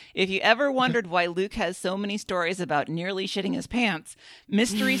read it. If you ever wondered why Luke has so many stories about nearly shitting his pants,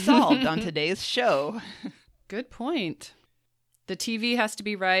 mystery solved on today's show. Good point. The TV has to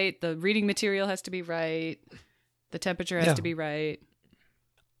be right. The reading material has to be right. The temperature has to be right.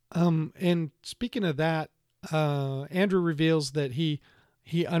 And speaking of that, Andrew reveals that he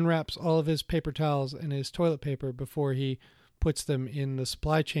unwraps all of his paper towels and his toilet paper before he puts them in the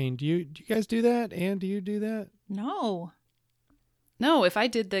supply chain. Do you guys do that? Anne, do you do that? No. No, if I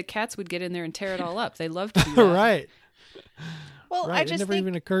did, the cats would get in there and tear it all up. They love to do that. Right. Well, right. I just it never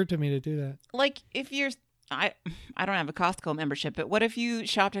even occurred to me to do that. Like, if you're... I don't have a Costco membership, but what if you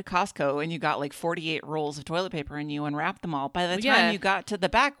shopped at Costco and you got like 48 rolls of toilet paper and you unwrapped them all? By the time you got to the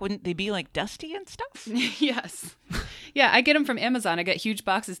back, wouldn't they be like dusty and stuff? Yes. Yeah, I get them from Amazon. I get huge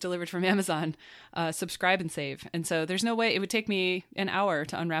boxes delivered from Amazon, subscribe and save. And so there's no way it would take me an hour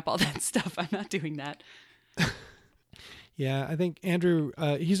to unwrap all that stuff. I'm not doing that. Yeah, I think Andrew,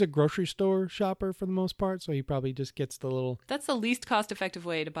 he's a grocery store shopper for the most part, so he probably just gets the little... That's the least cost-effective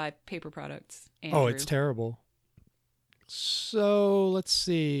way to buy paper products, Andrew. Oh, it's terrible. So, let's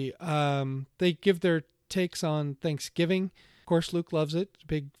see. They give their takes on Thanksgiving. Of course, Luke loves it. It's a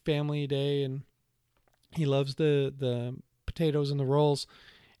big family day, and he loves the potatoes and the rolls.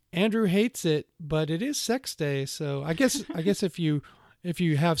 Andrew hates it, but it is sex day, so I guess if you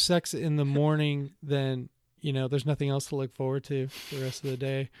have sex in the morning, then... there's nothing else to look forward to the rest of the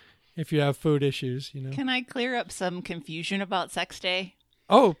day. If you have food issues, Can I clear up some confusion about Sex Day?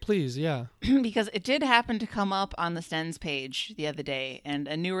 Oh, please, yeah. Because it did happen to come up on the Stens page the other day, and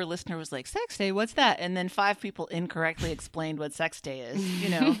a newer listener was like, Sex Day, what's that? And then 5 people incorrectly explained what Sex Day is,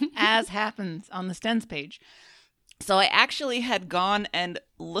 as happens on the Stens page. So I actually had gone and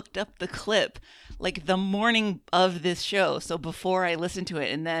looked up the clip like the morning of this show. So before I listened to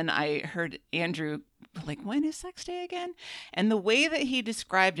it, and then I heard Andrew like, when is Sex Day again? And the way that he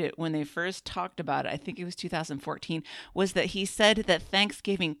described it when they first talked about it, I think it was 2014, was that he said that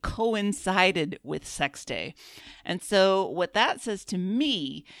Thanksgiving coincided with Sex Day. And so what that says to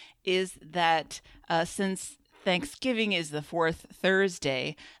me is that since Thanksgiving is the 4th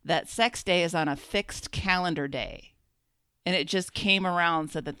Thursday, that Sex Day is on a fixed calendar day. And it just came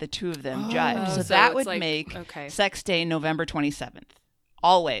around so that the two of them jived. So that would make Sex Day November 27th.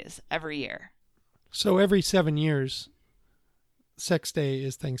 Always, every year. So every 7 years, Sex Day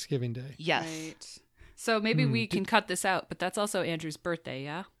is Thanksgiving Day. Yes. Right. So maybe we can cut this out, but that's also Andrew's birthday,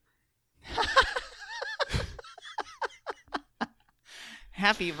 yeah?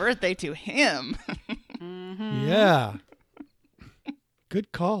 Happy birthday to him. Mm-hmm. Yeah.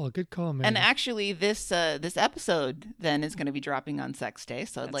 Good call, man. And actually, this episode then is going to be dropping on Sex Day,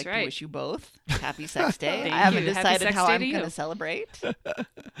 so I'd like to wish you both happy Sex Day. I haven't decided how I'm going to celebrate.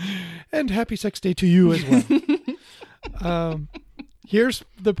 And happy Sex Day to you as well. Here's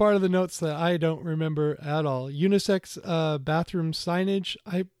the part of the notes that I don't remember at all. Unisex bathroom signage.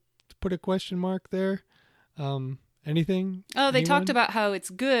 I put a question mark there. Anything? Oh, they talked about how it's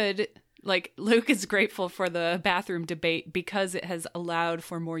good. Like, Luke is grateful for the bathroom debate because it has allowed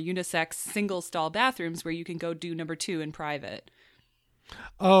for more unisex single-stall bathrooms where you can go do number 2 in private.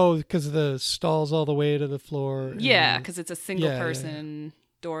 Oh, because the stall's all the way to the floor. Yeah, because it's a single-person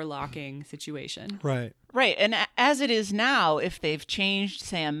door locking situation. Right. Right. And as it is now, if they've changed,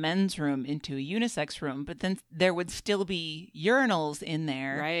 say, a men's room into a unisex room, but then there would still be urinals in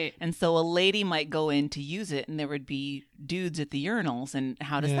there. Right. And so a lady might go in to use it and there would be dudes at the urinals. And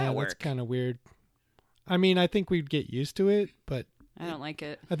how does that work? That's kind of weird. I mean, I think we'd get used to it, but I don't like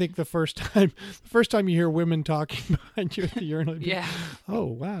it. I think the first time you hear women talking behind you at the urinal, yeah. Oh,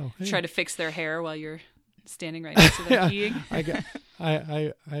 wow. Hey. Try to fix their hair while you're standing right next to them peeing.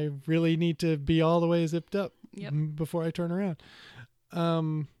 I really need to be all the way zipped up before I turn around.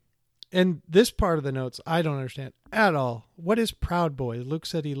 And this part of the notes, I don't understand at all. What is Proud Boys? Luke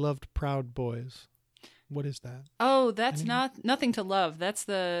said he loved Proud Boys. What is that? Oh, that's nothing to love. That's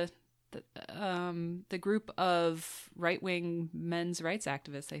the group of right-wing men's rights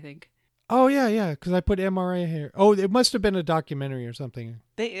activists, I think. Oh yeah, because I put MRA here. Oh, it must have been a documentary or something.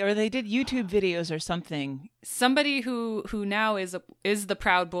 They did YouTube videos or something. Somebody who now is the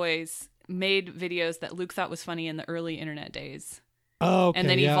Proud Boys made videos that Luke thought was funny in the early internet days. Oh, okay. And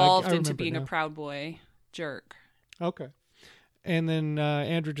then yeah, evolved I into remember being now. a Proud Boy jerk. Okay. And then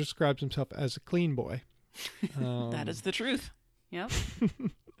Andrew describes himself as a clean boy. That is the truth. Yep.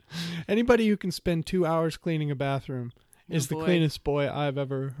 Anybody who can spend 2 hours cleaning a bathroom is the boy. cleanest boy I've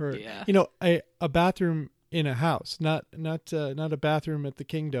ever heard. Yeah. You know, a bathroom in a house, not a bathroom at the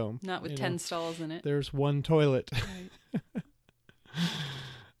Kingdom. Not with you 10 know. stalls in it. There's one toilet.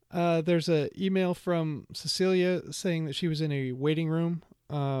 There's an email from Cecilia saying that she was in a waiting room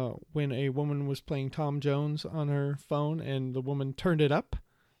when a woman was playing Tom Jones on her phone, and the woman turned it up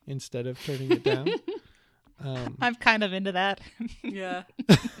instead of turning it down. I'm kind of into that. Yeah.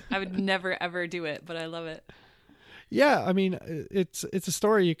 I would never, ever do it, but I love it. Yeah, I mean, it's a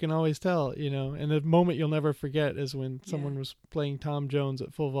story you can always tell, you know, and the moment you'll never forget is when someone was playing Tom Jones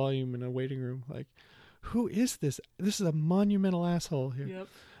at full volume in a waiting room. Like, who is this? This is a monumental asshole here.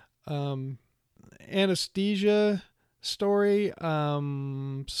 Yep. Anesthesia story.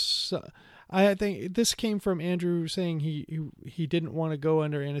 So I think this came from Andrew saying he didn't want to go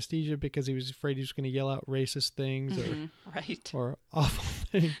under anesthesia because he was afraid he was going to yell out racist things Right. or awful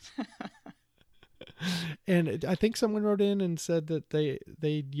things. And I think someone wrote in and said that they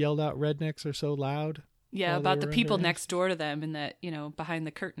yelled out "rednecks are so loud." Yeah, while about they the were people under next door to them in that, behind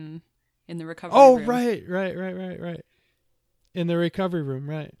the curtain in the recovery Oh, room. right. In the recovery room,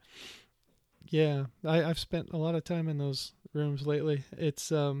 right. Yeah, I've spent a lot of time in those rooms lately. It's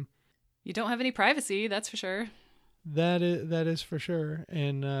You don't have any privacy, that's for sure. that is for sure.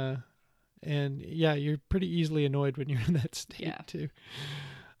 And yeah, you're pretty easily annoyed when you're in that state Yeah. too.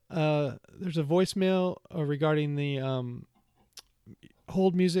 There's a voicemail regarding the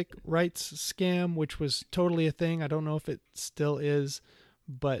hold music rights scam, which was totally a thing. I don't know if it still is,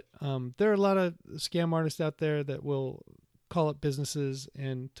 but there are a lot of scam artists out there that will call up businesses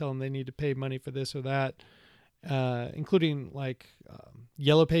and tell them they need to pay money for this or that, including like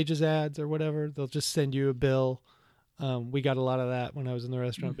Yellow Pages ads or whatever. They'll just send you a bill. We got a lot of that when I was in the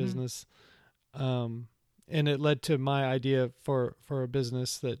restaurant business. And it led to my idea for a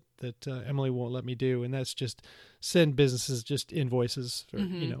business that Emily won't let me do. And that's just send businesses just invoices or,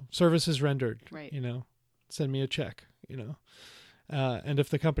 services rendered, Right. Send me a check, and if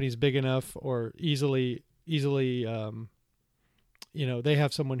the company's big enough or easily, they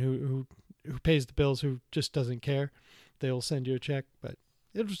have someone who pays the bills, who just doesn't care, they'll send you a check, but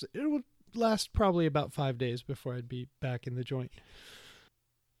it would last probably about 5 days before I'd be back in the joint.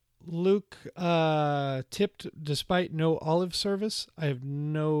 Luke tipped despite no olive service. I have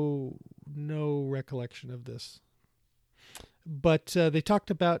no recollection of this, but they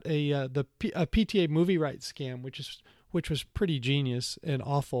talked about a PTA movie rights scam, which was pretty genius and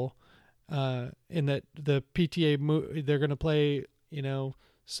awful, in that the PTA they're going to play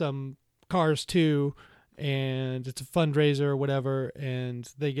some Cars 2, and it's a fundraiser or whatever, and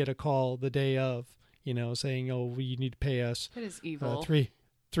they get a call the day of, saying, "Oh, you need to pay us That is evil.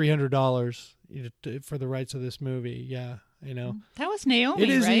 $300 for the rights of this movie." Yeah, That was Naomi, it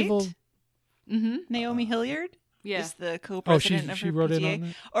is right? evil. Mm-hmm. Naomi Hilliard Yeah. is the Oh, co-president of she her wrote PTA. in on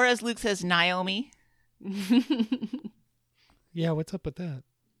that. Or as Luke says, Naomi. Yeah, what's up with that?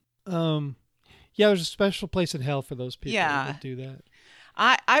 Yeah, there's a special place in hell for those people that do that.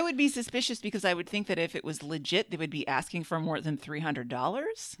 I would be suspicious because I would think that if it was legit, they would be asking for more than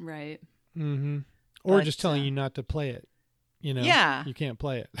 $300. Right. Mm-hmm. Or But, just telling you not to play it. Yeah. You can't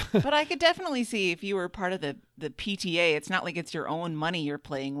play it. But I could definitely see if you were part of the PTA, it's not like it's your own money you're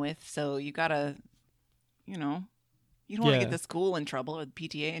playing with. So you gotta, you don't want to get the school in trouble or the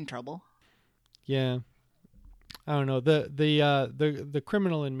PTA in trouble. Yeah. I don't know. The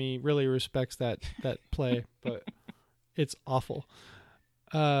criminal in me really respects that play, but it's awful.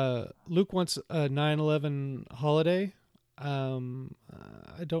 Luke wants a 9/11 holiday.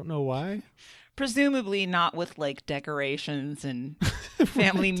 I don't know why. Presumably not with like decorations and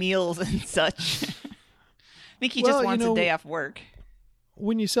family meals and such. I think he just wants a day off work.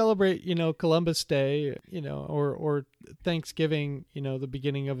 When you celebrate, Columbus Day, or Thanksgiving, the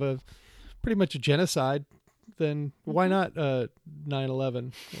beginning of pretty much a genocide, then why not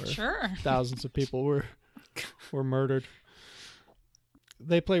 9/11, where Sure. thousands of people were murdered?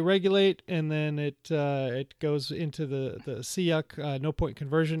 They play Regulate, and then it goes into the SEAC no point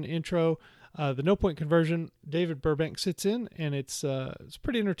conversion intro. The no point conversion, David Burbank sits in, and it's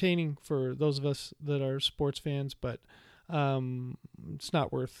pretty entertaining for those of us that are sports fans, but it's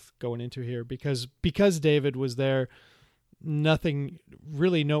not worth going into here because David was there. nothing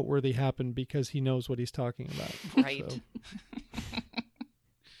really noteworthy happened because he knows what he's talking about. Right. So,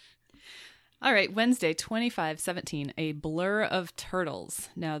 All right, Wednesday, 25/17, A Blur of Turtles.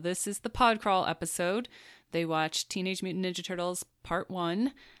 Now, this is the Podcrawl episode. They watched Teenage Mutant Ninja Turtles Part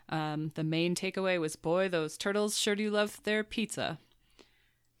 1. The main takeaway was, boy, those turtles sure do love their pizza.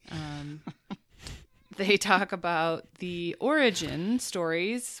 They talk about the origin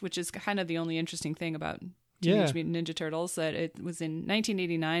stories, which is kind of the only interesting thing about Teenage Mutant Ninja Turtles, that it was in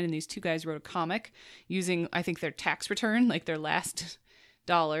 1989, and these two guys wrote a comic using, I think, their tax return, like their last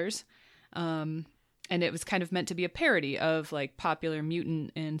dollars. And it was kind of meant to be a parody of like popular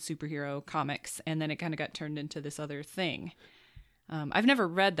mutant and superhero comics, and then it kind of got turned into this other thing. I've never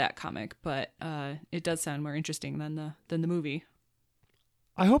read that comic, but it does sound more interesting than the movie.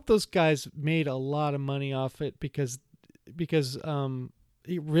 I hope those guys made a lot of money off it because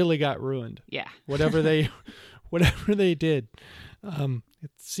it really got ruined. Yeah. Whatever they did,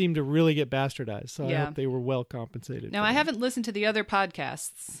 it seemed to really get bastardized. So I hope they were well compensated. Now, I haven't listened to the other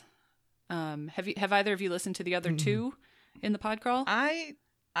podcasts. Have either of you listened to the other two in the Podcrawl?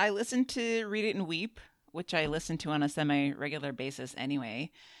 I listened to Read It and Weep, which I listen to on a semi-regular basis anyway.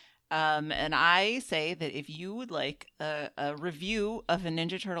 And I say that if you would like a review of a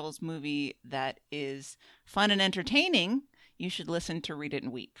Ninja Turtles movie that is fun and entertaining, you should listen to Read It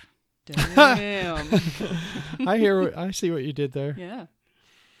and Weep. Damn. I see what you did there. Yeah.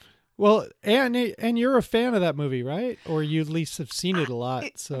 Well, and you're a fan of that movie, right? Or you at least have seen it a lot.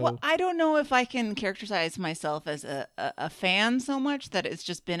 Well, I don't know if I can characterize myself as a fan so much that it's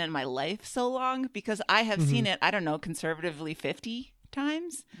just been in my life so long, because I have seen it, I don't know, conservatively 50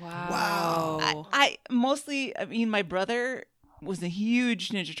 times. Wow. I mostly, my brother was a huge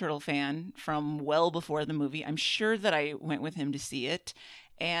Ninja Turtle fan from well before the movie. I'm sure that I went with him to see it.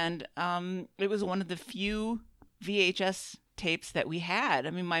 And it was one of the few VHS tapes that we had.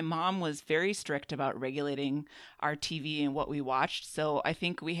 I mean, my mom was very strict about regulating our TV and what we watched. So I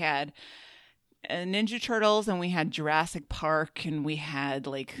think we had Ninja Turtles, and we had Jurassic Park, and we had,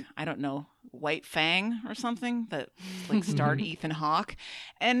 like, I don't know, White Fang or something that like starred Ethan Hawke.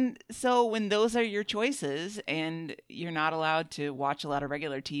 And so when those are your choices and you're not allowed to watch a lot of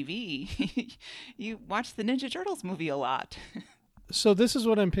regular TV, you watch the Ninja Turtles movie a lot. So this is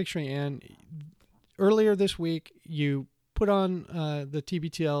what I'm picturing, Anne. Earlier this week, you put on the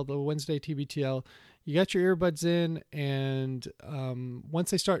TBTL, the Wednesday TBTL. You got your earbuds in, and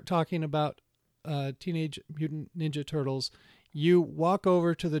once they start talking about Teenage Mutant Ninja Turtles, you walk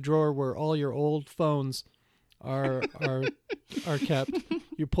over to the drawer where all your old phones are kept.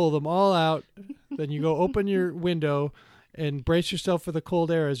 You pull them all out. Then you go open your window and brace yourself for the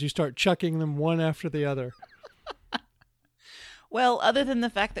cold air as you start chucking them one after the other. Well, other than the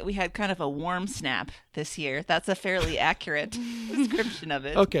fact that we had kind of a warm snap this year, that's a fairly accurate description of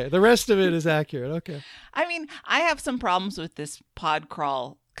it. Okay, the rest of it is accurate. Okay. I mean, I have some problems with this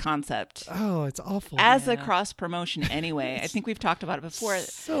Podcrawl concept. Oh, it's awful. As a cross promotion anyway. I think we've talked about it before.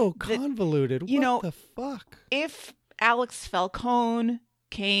 So convoluted. What the fuck? If Alex Falcone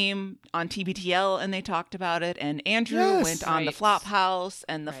came on TBTL and they talked about it, and Andrew went on the Flophouse,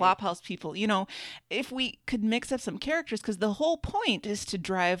 and the Flophouse people, if we could mix up some characters, because the whole point is to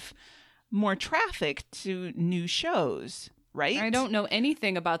drive more traffic to new shows, right? I don't know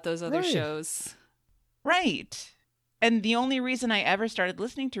anything about those other shows. Right. And the only reason I ever started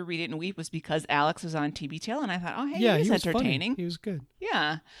listening to Read It and Weep was because Alex was on TBTL, and I thought, oh, hey, he was entertaining. Funny. He was good.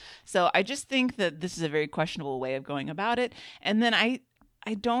 Yeah. So I just think that this is a very questionable way of going about it. And then I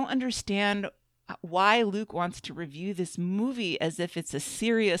don't understand why Luke wants to review this movie as if it's a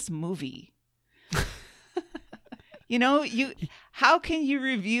serious movie. How can you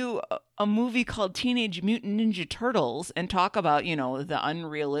review a movie called Teenage Mutant Ninja Turtles and talk about, the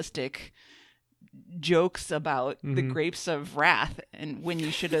unrealistic jokes about the grapes of wrath, and when you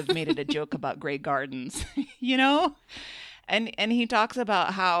should have made it a joke about Grey Gardens, And he talks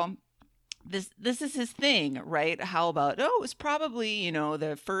about how this is his thing, right? How about, it was probably,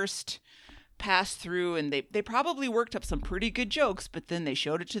 the first pass through, and they probably worked up some pretty good jokes, but then they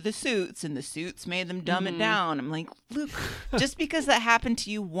showed it to the Suits, and the Suits made them dumb it down. I'm like, Luke, just because that happened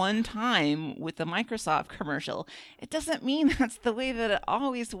to you one time with the Microsoft commercial, it doesn't mean that's the way that it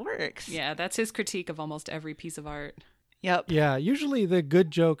always works. Yeah, that's his critique of almost every piece of art. Yep. Yeah, usually the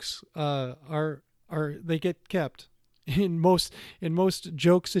good jokes are they get kept. In most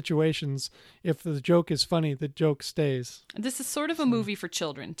joke situations, if the joke is funny, the joke stays. This is sort of a movie for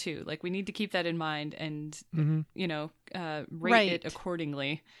children too. Like, we need to keep that in mind and rate it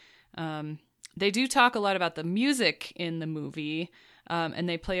accordingly. They do talk a lot about the music in the movie, and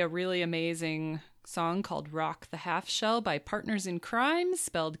they play a really amazing song called Rock the Half Shell by Partners in Crime,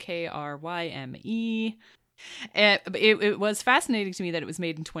 spelled Kryme. And it was fascinating to me that it was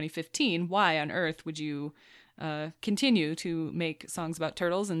made in 2015. Why on earth would you continue to make songs about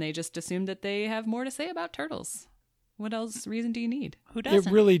turtles? And they just assumed that they have more to say about turtles. What else reason do you need? Who doesn't?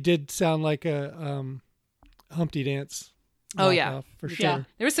 It really did sound like a Humpty Dance. Oh, yeah. knockoff, for Yeah. sure.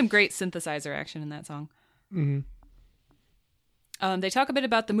 There was some great synthesizer action in that song. Mm-hmm. They talk a bit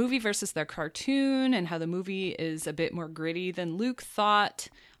about the movie versus their cartoon and how the movie is a bit more gritty than Luke thought,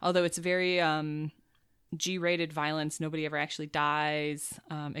 although it's very G-rated violence. Nobody ever actually dies,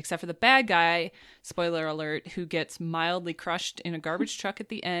 except for the bad guy, spoiler alert, who gets mildly crushed in a garbage truck at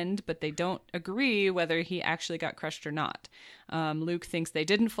the end, but they don't agree whether he actually got crushed or not. Luke thinks they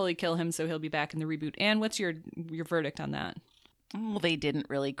didn't fully kill him, so he'll be back in the reboot. Anne, what's your verdict on that? Well, they didn't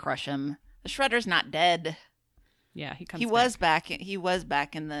really crush him. The Shredder's not dead. Yeah, he comes He back. was back. He was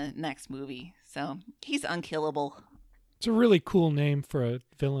back in the next movie, so he's unkillable. It's a really cool name for a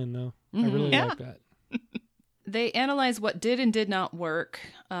villain, though. I really Yeah. like that. They analyze what did and did not work.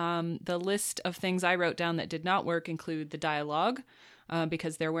 The list of things I wrote down that did not work include the dialogue,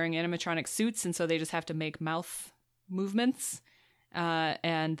 because they're wearing animatronic suits, and so they just have to make mouth movements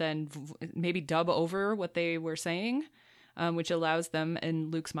and then maybe dub over what they were saying, which allows them,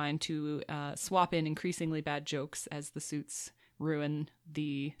 in Luke's mind, to swap in increasingly bad jokes as the suits ruin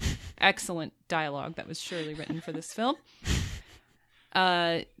the excellent dialogue that was surely written for this film.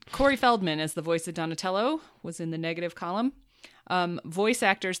 Corey Feldman, as the voice of Donatello, was in the negative column. Voice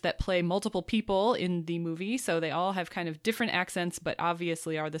actors that play multiple people in the movie, so they all have kind of different accents, but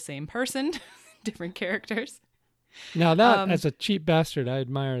obviously are the same person, different characters. Now that, as a cheap bastard, I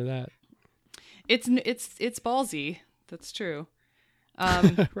admire that. It's ballsy. That's true.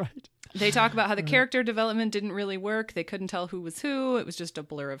 Right. They talk about how the character development didn't really work. They couldn't tell who was who. It was just a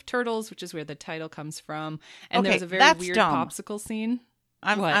blur of turtles, which is where the title comes from. And there Okay, was a very that's weird dumb. popsicle scene.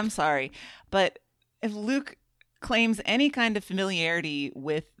 I'm What? sorry, but if Luke claims any kind of familiarity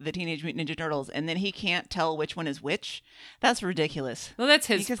with the Teenage Mutant Ninja Turtles and then he can't tell which one is which, that's ridiculous. Well, that's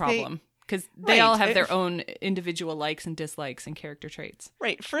his Because problem. Because they Right, all have it- their own individual likes and dislikes and character traits.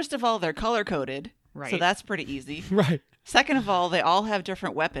 Right. First of all, they're color coded. Right. So that's pretty easy. Right. Second of all, they all have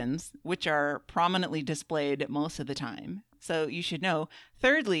different weapons, which are prominently displayed most of the time. So you should know.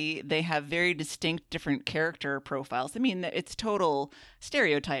 Thirdly, they have very distinct different character profiles. I mean, it's total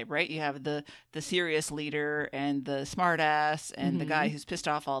stereotype, right? You have the serious leader and the smartass and the guy who's pissed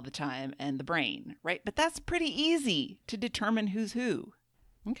off all the time and the brain, right? But that's pretty easy to determine who's who.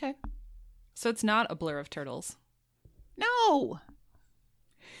 Okay. So it's not a blur of turtles. No.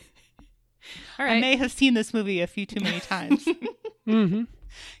 All I right. may have seen this movie a few too many times. Mm-hmm.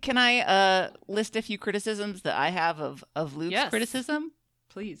 Can I list a few criticisms that I have of Luke's Yes. criticism?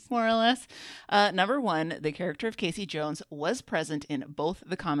 Please. More or less. Number one, the character of Casey Jones was present in both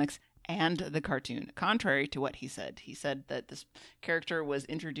the comics and the cartoon, contrary to what he said. He said that this character was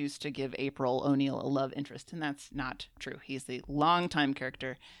introduced to give April O'Neil a love interest, and that's not true. He's a longtime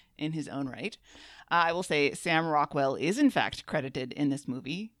character in his own right. I will say Sam Rockwell is, in fact, credited in this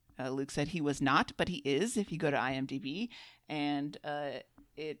movie. Luke said he was not, but he is if you go to IMDb. And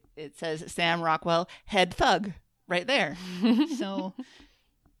it says Sam Rockwell, head thug, right there. So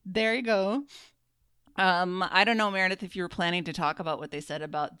there you go. I don't know, Meredith, if you were planning to talk about what they said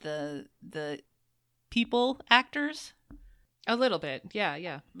about the people actors, A little bit.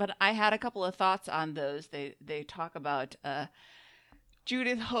 Yeah. but I had a couple of thoughts on those. They talk about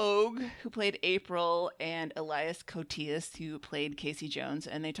Judith Hogue, who played April, and Elias Koteas, who played Casey Jones,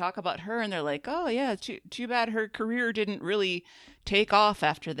 and they talk about her, and they're like, "Oh yeah, too bad her career didn't really take off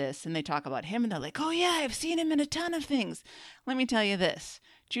after this." And they talk about him, and they're like, "Oh yeah, I've seen him in a ton of things." Let me tell you this: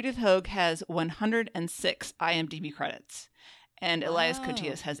 Judith Hogue has 106 IMDb credits, and Elias Wow.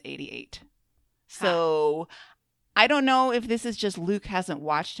 Koteas has 88. So. I don't know if this is just Luke hasn't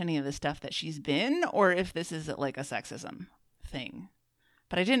watched any of the stuff that she's been, or if this is like a sexism thing.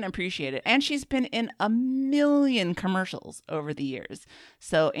 But I didn't appreciate it. And she's been in a million commercials over the years.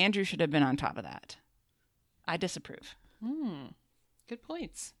 So Andrew should have been on top of that. I disapprove. Good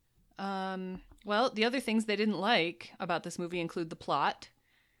points. Well, the other things they didn't like about this movie include the plot.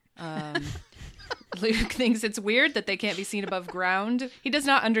 Luke thinks it's weird that they can't be seen above ground. He does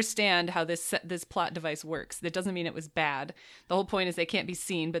not understand how this plot device works. That doesn't mean it was bad. The whole point is they can't be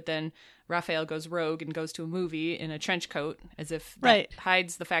seen, but then Raphael goes rogue and goes to a movie in a trench coat as if that Right.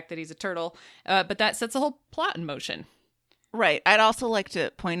 hides the fact that he's a turtle. But that sets the whole plot in motion. Right. I'd also like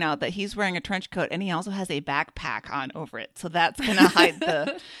to point out that he's wearing a trench coat and he also has a backpack on over it. So that's going to hide the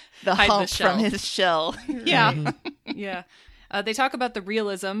Hide the hump shell. from his shell. Yeah. Yeah. They talk about the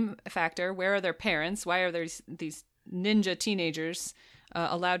realism factor. Where are their parents? Why are there these ninja teenagers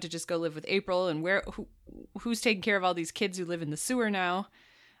allowed to just go live with April? And who's taking care of all these kids who live in the sewer now?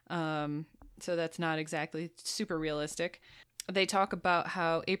 So that's not exactly super realistic. They talk about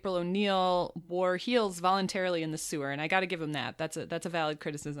how April O'Neil wore heels voluntarily in the sewer, and I got to give them that. That's a valid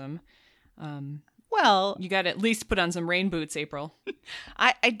criticism. Well, You got to at least put on some rain boots, April.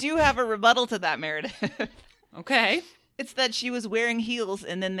 I do have a rebuttal to that, Meredith. Okay. It's that she was wearing heels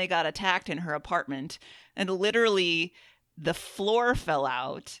and then they got attacked in her apartment, and literally the floor fell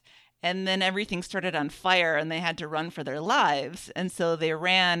out and then everything started on fire and they had to run for their lives. And so they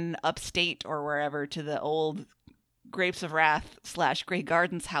ran upstate or wherever to the old Grapes of Wrath / Grey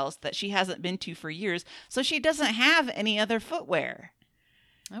Gardens house that she hasn't been to for years. So she doesn't have any other footwear.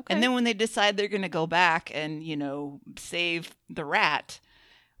 Okay. And then when they decide they're going to go back and, save the rat,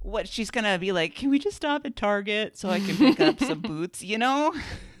 what she's going to be like, can we just stop at Target so I can pick up some boots?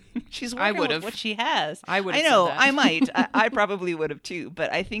 She's working with what she has. I would have I know, said that. I might. I probably would have too.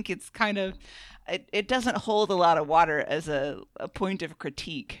 But I think it's kind of, it doesn't hold a lot of water as a point of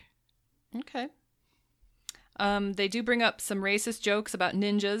critique. Okay. They do bring up some racist jokes about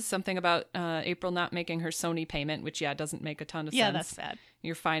ninjas, something about April not making her Sony payment, which, doesn't make a ton of sense. Yeah, that's bad.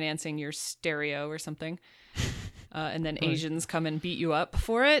 You're financing your stereo or something. And then Asians come and beat you up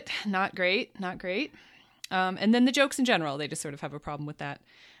for it. Not great. And then the jokes in general, they just sort of have a problem with that.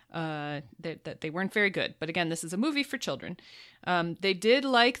 That they weren't very good. But again, this is a movie for children. They did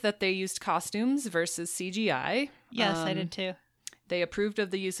like that they used costumes versus CGI. Yes, I did too. They approved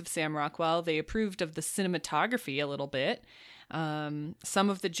of the use of Sam Rockwell. They approved of the cinematography a little bit. Some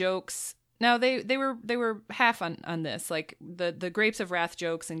of the jokes. Now they were half on this, like the Grapes of Wrath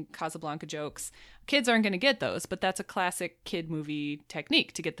jokes and Casablanca jokes. Kids aren't going to get those, but that's a classic kid movie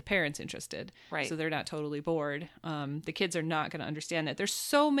technique to get the parents interested, right? So they're not totally bored. The kids are not going to understand that. There's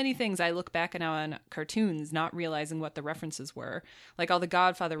so many things I look back now on cartoons, not realizing what the references were, like all the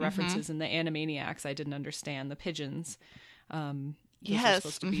Godfather references and the Animaniacs. I didn't understand the pigeons. Yes,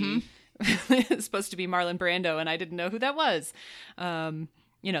 supposed to be supposed to be Marlon Brando, and I didn't know who that was.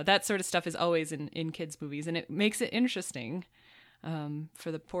 That sort of stuff is always in kids' movies, and it makes it interesting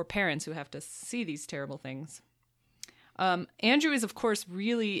for the poor parents who have to see these terrible things. Andrew is, of course,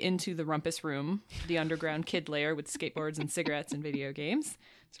 really into the Rumpus Room, the underground kid lair with skateboards and cigarettes and video games.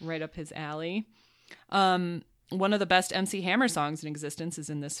 It's right up his alley. One of the best MC Hammer songs in existence is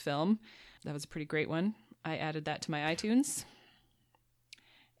in this film. That was a pretty great one. I added that to my iTunes.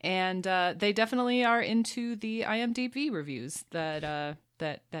 And they definitely are into the IMDb reviews that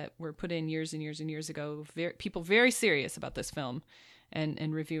were put in years and years and years ago. People very serious about this film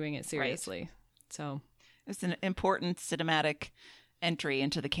and reviewing it seriously. Right. So it's an important cinematic entry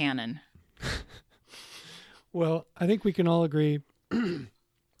into the canon. Well, I think we can all agree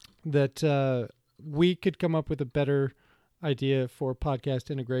that we could come up with a better idea for podcast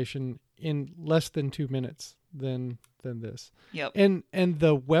integration in less than 2 minutes than this. Yep. And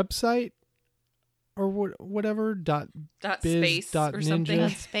the website or whatever dot space dot or ninja. something.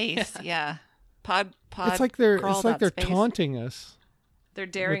 Space, yeah. Pod. It's like they're taunting us. They're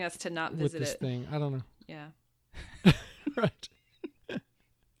daring us to not visit with this thing. I don't know. Yeah. Right.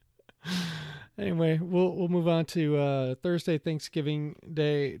 Anyway, we'll move on to Thursday, Thanksgiving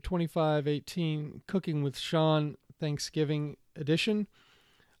Day, 2518, Cooking with Sean Thanksgiving edition.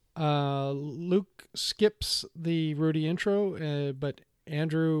 Luke skips the Rudy intro, but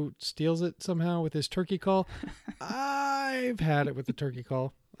Andrew steals it somehow with his turkey call. I've had it with the turkey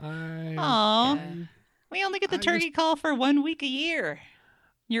call. Aww. We only get the turkey call for 1 week a year.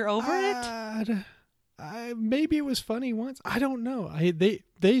 You're over it? Maybe it was funny once. I don't know.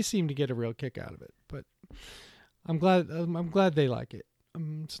 They seem to get a real kick out of it, but I'm glad they like it.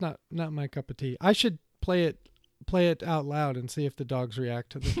 It's not my cup of tea. I should play it out loud and see if the dogs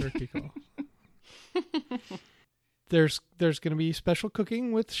react to the turkey call. There's going to be special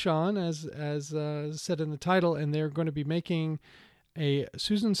cooking with Sean, as said in the title, and they're going to be making a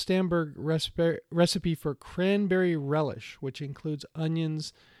Susan Stamberg recipe for cranberry relish, which includes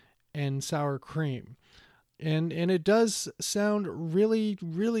onions and sour cream. And it does sound really,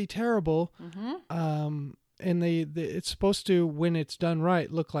 really terrible. Mm-hmm. And it's supposed to, when it's done right,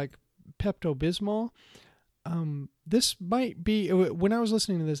 look like Pepto-Bismol. This might be, when I was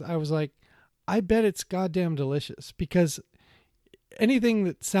listening to this, I was like, I bet it's goddamn delicious, because anything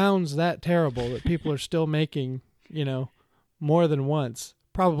that sounds that terrible that people are still making, more than once,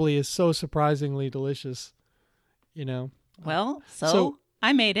 probably is so surprisingly delicious, Well, so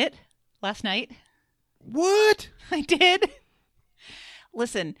I made it last night. What? I did.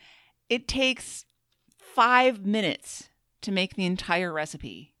 Listen, it takes 5 minutes to make the entire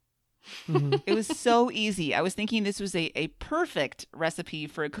recipe. Mhm. It was so easy. I was thinking this was a perfect recipe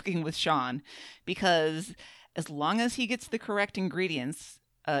for cooking with Sean, because as long as he gets the correct ingredients,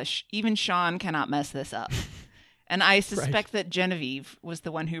 even Sean cannot mess this up. And I suspect that Genevieve was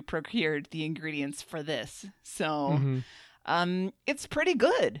the one who procured the ingredients for this. So it's pretty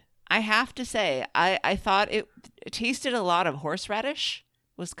good. I have to say, I thought it tasted a lot of horseradish,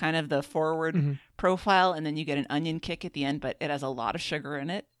 was kind of the forward profile, and then you get an onion kick at the end, but it has a lot of sugar in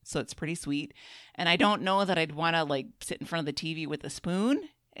it, so it's pretty sweet. And I don't know that I'd want to like sit in front of the TV with a spoon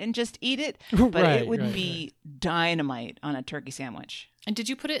and just eat it, but it would be dynamite on a turkey sandwich. And did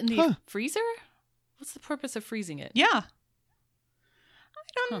you put it in the freezer? What's the purpose of freezing it? Yeah.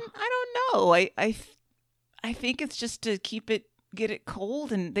 I don't know. I think it's just to get it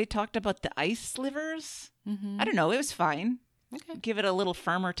cold, and they talked about the ice slivers. I don't know. It was fine. Okay. Give it a little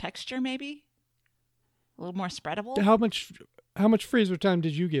firmer texture, maybe. A little more spreadable. How much freezer time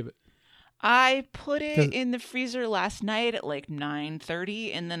did you give it? I put it in the freezer last night at like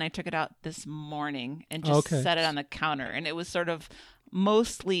 9:30, and then I took it out this morning and just set it on the counter, and it was sort of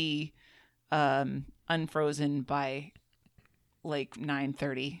mostly unfrozen by like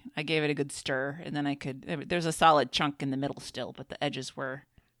 9:30. I gave it a good stir, and then there's a solid chunk in the middle still, but the edges were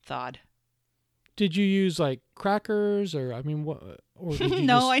thawed. Did you use like crackers or what? Or did you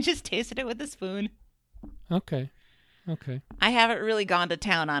No, I just tasted it with a spoon. Okay. I haven't really gone to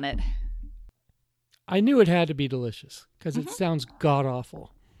town on it. I knew it had to be delicious because it sounds god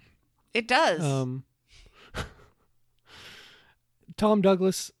awful. It does. Tom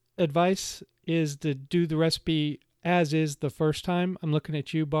Douglas' advice is to do the recipe as is the first time. I'm looking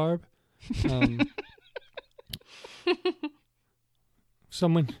at you, Barb.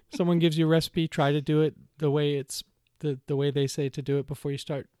 Someone gives you a recipe, try to do it the way it's the way they say to do it before you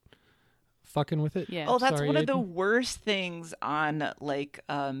start fucking with it. Yeah. Oh, that's Sorry, one of the Aiden. worst things on like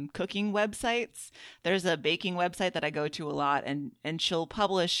cooking websites. There's a baking website that I go to a lot, and she'll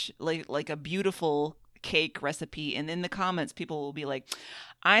publish like a beautiful cake recipe, and in the comments people will be like,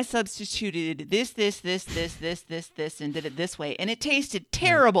 I substituted this, and did it this way, and it tasted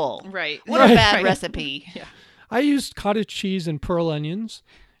terrible. Right. What a bad recipe. Yeah. I used cottage cheese and pearl onions,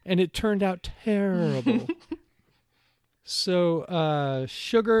 and it turned out terrible. So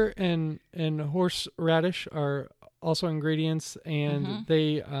sugar and horseradish are also ingredients, and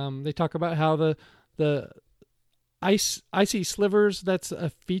they talk about how the icy slivers, that's a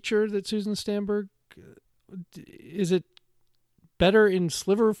feature that Susan Stamberg. Is it better in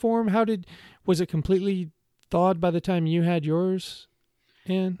sliver form? Was it completely thawed by the time you had yours,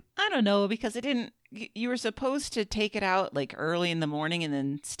 Anne? I don't know, because it didn't. You were supposed to take it out like early in the morning and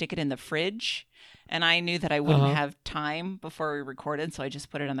then stick it in the fridge. And I knew that I wouldn't have time before we recorded, so I just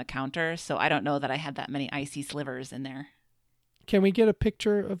put it on the counter. So I don't know that I had that many icy slivers in there. Can we get a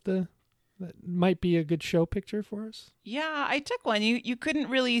picture of that might be a good show picture for us? Yeah, I took one. You couldn't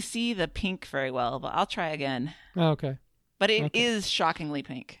really see the pink very well, but I'll try again. Oh, okay. But it is shockingly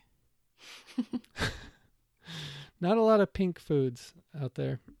pink. Not a lot of pink foods out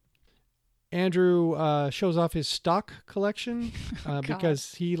there. Andrew shows off his stock collection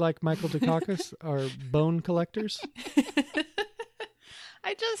because he, like Michael Dukakis, are bone collectors.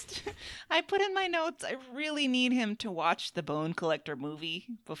 I put in my notes, I really need him to watch the Bone Collector movie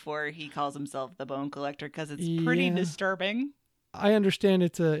before he calls himself the Bone Collector, because it's pretty disturbing. I understand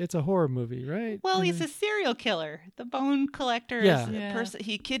it's a horror movie, right? Well, he's a serial killer. The Bone Collector is a person.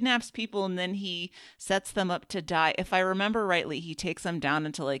 He kidnaps people and then he sets them up to die. If I remember rightly, he takes them down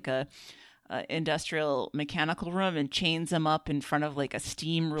into like a industrial mechanical room and chains them up in front of like a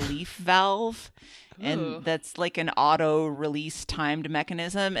steam relief valve. And that's like an auto release timed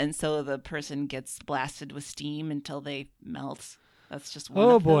mechanism. And so the person gets blasted with steam until they melt. That's just one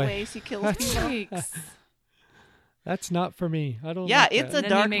of the ways he kills people. That's not for me. I don't. Yeah, like it's that. a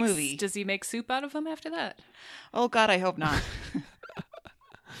dark movie. Does he make soup out of them after that? Oh God, I hope not.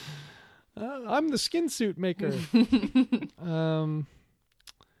 I'm the skin suit maker.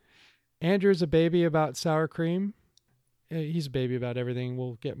 Andrew's a baby about sour cream. He's a baby about everything.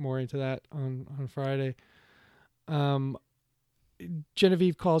 We'll get more into that on Friday.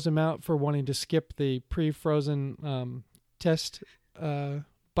 Genevieve calls him out for wanting to skip the pre-frozen test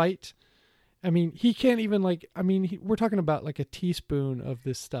bite. I mean, he can't even we're talking about like a teaspoon of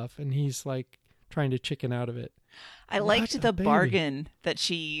this stuff, and he's like trying to chicken out of it. I liked the bargain that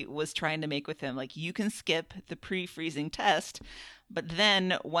she was trying to make with him. Like, you can skip the pre-freezing test, but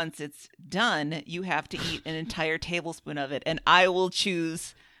then once it's done, you have to eat an entire tablespoon of it, and I will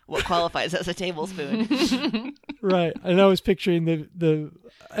choose what qualifies as a tablespoon. Right. And I was picturing the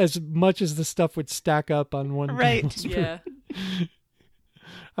as much as the stuff would stack up on one right. tablespoon. Yeah.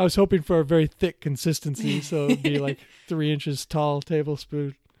 I was hoping for a very thick consistency, so it'd be like 3 inches tall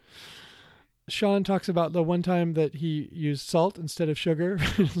tablespoon. Sean talks about the one time that he used salt instead of sugar.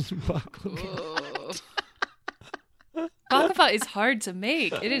 Baklava is hard to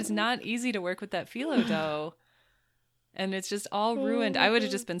make. It is not easy to work with that phyllo dough. And it's just all ruined. I would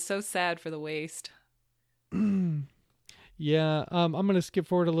have just been so sad for the waste. Yeah, I'm going to skip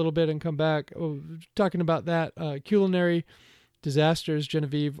forward a little bit and come back. Talking about that, culinary disasters,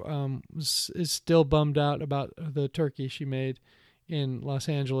 Genevieve is still bummed out about the turkey she made in Los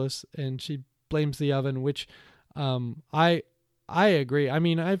Angeles, and she blames the oven, which I agree. I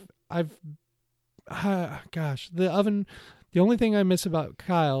mean, gosh, the oven, the only thing I miss about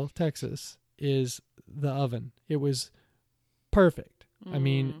Kyle, Texas, is the oven. It was perfect. I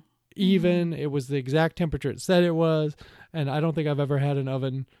mean, even, it was the exact temperature it said it was, and I don't think I've ever had an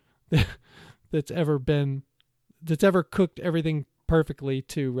oven that's ever cooked everything perfectly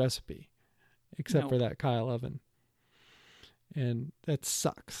to recipe, except for that Kyle oven. And that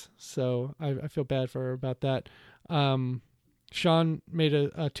sucks. So I feel bad for her about that. Sean made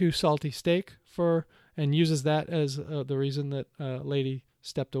a too salty steak and uses that as the reason that lady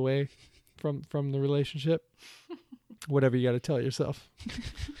stepped away from the relationship. Whatever you got to tell yourself.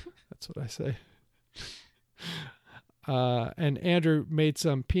 That's what I say. And Andrew made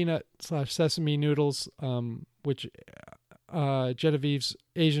some peanut/sesame noodles, which Genevieve's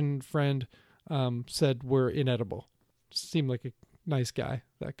Asian friend said were inedible. Seemed like a nice guy,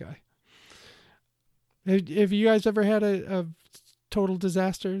 that guy. Have you guys ever had a total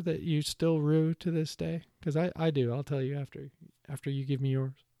disaster that you still rue to this day? Because I do. I'll tell you after you give me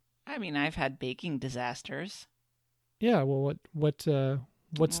yours. I mean, I've had baking disasters. Yeah. Well, what's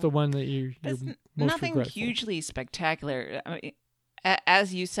the one that you're most nothing regretful? Hugely spectacular. I mean,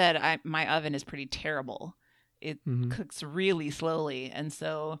 as you said, my oven is pretty terrible. It cooks really slowly, and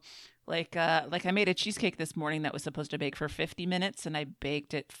so like I made a cheesecake this morning that was supposed to bake for 50 minutes, and I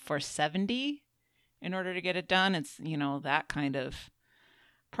baked it for 70 in order to get it done. It's that kind of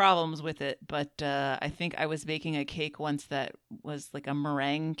problems with it, but I think I was baking a cake once that was like a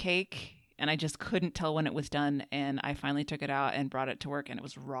meringue cake, and I just couldn't tell when it was done, and I finally took it out and brought it to work, and it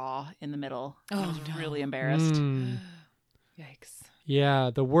was raw in the middle. I was really embarrassed. Yikes. Yeah,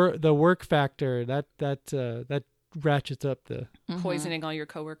 the work factor that ratchets up the Poisoning all your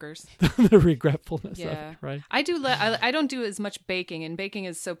coworkers. the regretfulness of it, right? I do. I don't do as much baking, and baking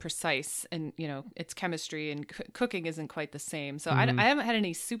is so precise, and it's chemistry, and cooking isn't quite the same. So I haven't had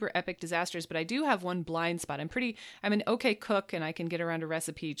any super epic disasters, but I do have one blind spot. I'm an okay cook, and I can get around a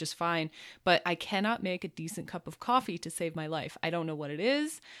recipe just fine, but I cannot make a decent cup of coffee to save my life. I don't know what it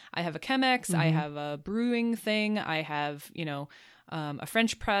is. I have a Chemex. I have a brewing thing. I have a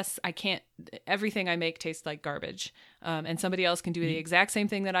French press. Everything I make tastes like garbage. And somebody else can do the exact same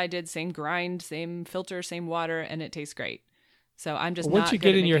thing that I did, same grind, same filter, same water, and it tastes great. So I'm just once not you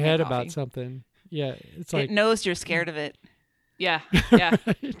good get at in your making head coffee. about something, yeah, it's like It knows you're scared of it. Yeah.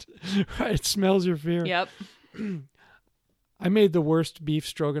 right. It smells your fear. Yep. I made the worst beef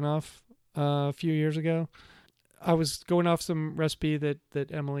stroganoff a few years ago. I was going off some recipe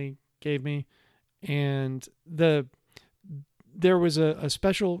that Emily gave me, and there was a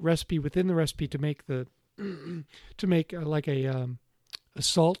special recipe within the recipe to make a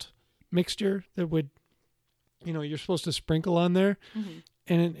salt mixture that would, you're supposed to sprinkle on there,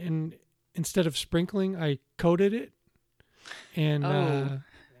 and instead of sprinkling, I coated it, and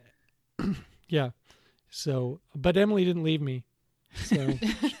yeah. So, but Emily didn't leave me, so.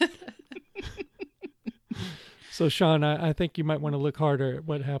 So, Sean, I think you might want to look harder at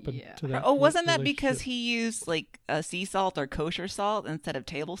what happened to that. Oh, wasn't that relationship. because he used like a sea salt or kosher salt instead of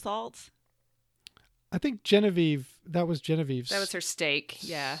table salts? I think Genevieve, that was Genevieve's. That was her steak.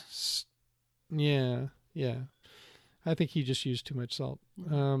 Yeah. Yeah. I think he just used too much salt.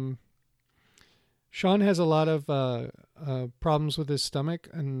 Sean has a lot of problems with his stomach,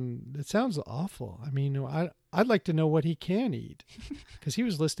 and it sounds awful. I mean, I'd like to know what he can eat, because he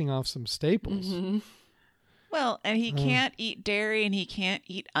was listing off some staples. Well, and he can't eat dairy and he can't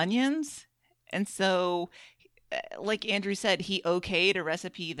eat onions. And so, like Andrew said, he okayed a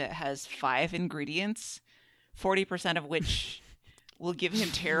recipe that has 5 ingredients, 40% of which will give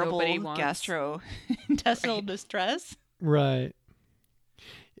him terrible gastrointestinal distress. Right.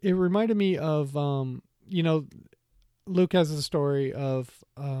 It reminded me of, Luke has a story of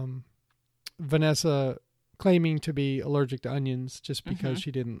Vanessa claiming to be allergic to onions just because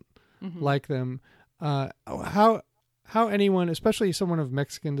she didn't like them. How anyone, especially someone of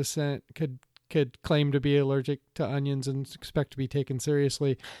Mexican descent, could claim to be allergic to onions and expect to be taken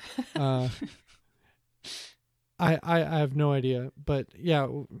seriously. I have no idea, but yeah,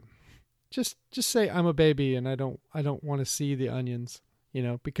 just say I'm a baby and I don't want to see the onions,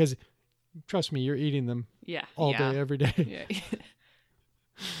 because trust me, you're eating them Yeah. all Yeah. day, every day. Yeah.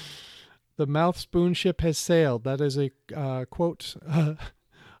 The mouth spoon ship has sailed. That is a quote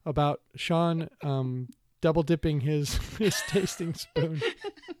about Sean double dipping his tasting spoon.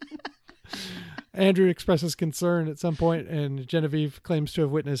 Andrew expresses concern at some point, and Genevieve claims to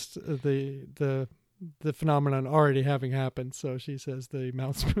have witnessed the phenomenon already having happened. So she says the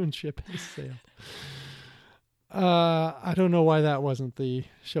mouth spoon ship has sailed. I don't know why that wasn't the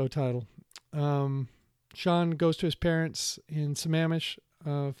show title. Sean goes to his parents in Sammamish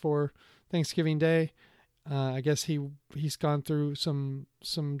for Thanksgiving Day. I guess he's gone through some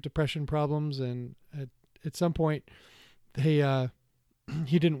depression problems, and at some point he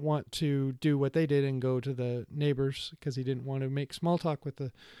didn't want to do what they did and go to the neighbors because he didn't want to make small talk with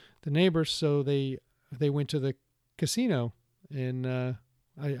the neighbors. So they went to the casino, and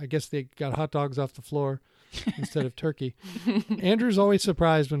I guess they got hot dogs off the floor instead of turkey. Andrew's always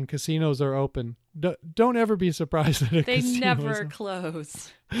surprised when casinos are open. Don't ever be surprised that They casino never is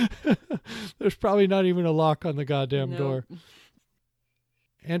close. There's probably not even a lock on the goddamn Nope. door.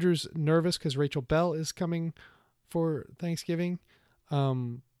 Andrew's nervous because Rachel Bell is coming for Thanksgiving.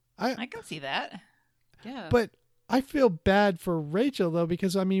 I can see that. Yeah. But I feel bad for Rachel, though,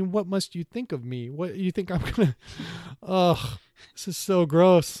 because, I mean, what must you think of me? What you think I'm going to... Ugh, this is so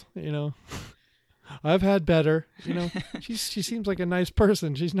gross, I've had better, She seems like a nice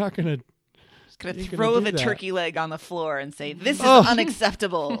person. She's not going to... Just gonna You're gonna throw do the that. turkey leg on the floor and say, "This is Oh.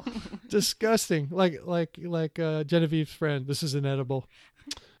 unacceptable." Disgusting. Like Genevieve's friend. This is inedible.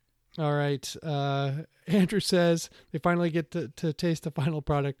 All right. Andrew says they finally get to taste the final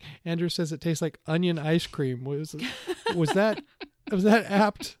product. Andrew says it tastes like onion ice cream. Was that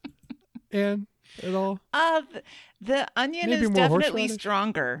apt, Anne, at all? The onion Maybe is more definitely horseradish?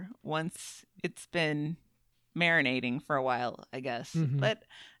 stronger once it's been marinating for a while, I guess. Mhm. But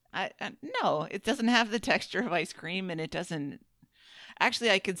no, it doesn't have the texture of ice cream, and it doesn't. Actually,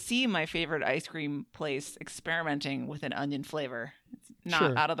 I could see my favorite ice cream place experimenting with an onion flavor. It's not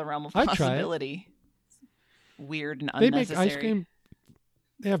Sure. out of the realm of I'd try it. possibility. Weird and They unnecessary. make ice cream.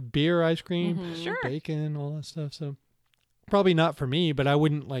 They have beer ice cream, Mhm. Sure. bacon, all that stuff. So probably not for me, but I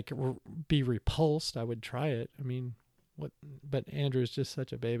wouldn't be repulsed. I would try it. I mean, what? But Andrew's just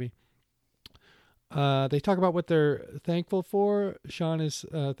such a baby. They talk about what they're thankful for. Sean is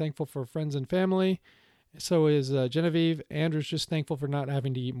thankful for friends and family. So is Genevieve. Andrew's just thankful for not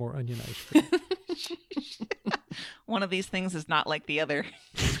having to eat more onion ice cream. One of these things is not like the other.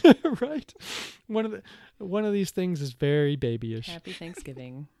 Right? One of these things is very babyish. Happy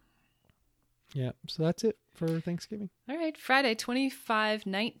Thanksgiving. Yeah. So that's it for Thanksgiving. All right, Friday,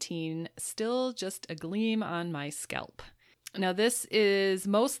 25/19, still just a gleam on my scalp. Now, this is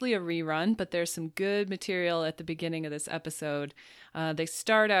mostly a rerun, but there's some good material at the beginning of this episode. They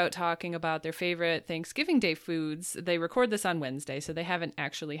start out talking about their favorite Thanksgiving Day foods. They record this on Wednesday, so they haven't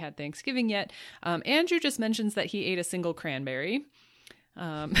actually had Thanksgiving yet. Andrew just mentions that he ate a single cranberry.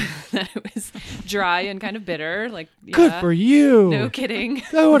 That it was dry and kind of bitter. Like, yeah, Good for you. no kidding.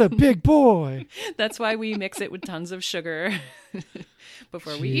 Oh, what a big boy. That's why we mix it with tons of sugar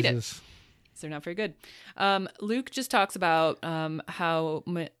before we eat it. Jesus. They're not very good. Luke just talks about how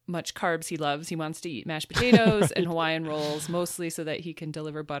much carbs he loves. He wants to eat mashed potatoes and Hawaiian rolls, mostly so that he can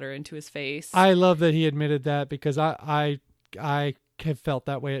deliver butter into his face. I love that he admitted that because I have felt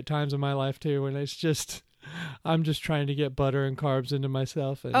that way at times in my life too, and it's just I'm just trying to get butter and carbs into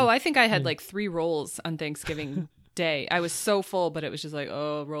myself. And, I think I had like 3 rolls on Thanksgiving Day. I was so full, but it was just like,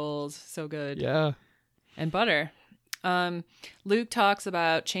 oh, rolls, so good. yeah. And butter. Luke talks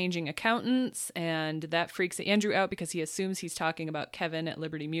about changing accountants, and that freaks Andrew out because he assumes he's talking about Kevin at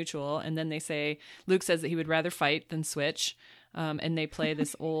Liberty Mutual. And then Luke says that he would rather fight than switch. And they play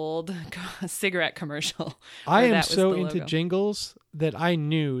this old cigarette commercial. I where am that was so the into logo. jingles that I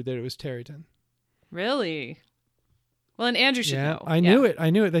knew that it was Terryton. Really? Well, and Andrew should know. I knew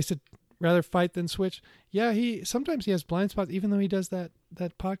it. They said rather fight than switch. Yeah, sometimes he has blind spots, even though he does that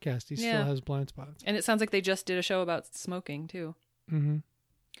podcast. He Yeah. still has blind spots. And it sounds like they just did a show about smoking, too.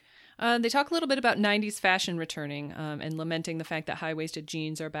 Mm-hmm. They talk a little bit about 90s fashion returning and lamenting the fact that high-waisted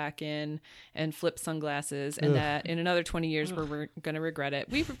jeans are back in and flip sunglasses, and Ugh. that in another 20 years we're going to regret it.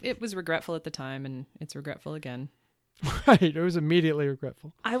 It was regretful at the time, and it's regretful again. Right. It was immediately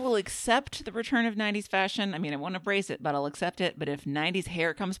regretful. I will accept the return of 90s fashion. I mean, I won't embrace it, but I'll accept it. But if 90s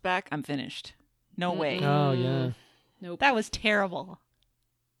hair comes back, I'm finished. No way. Oh, yeah. Nope. That was terrible.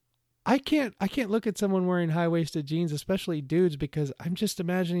 I can't look at someone wearing high-waisted jeans, especially dudes, because I'm just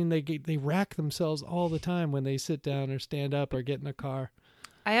imagining they rack themselves all the time when they sit down or stand up or get in a car.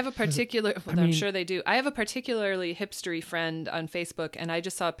 I have a particular, I I'm mean- sure they do. I have a particularly hipstery friend on Facebook, and I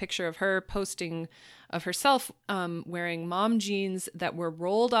just saw a picture of her posting of herself wearing mom jeans that were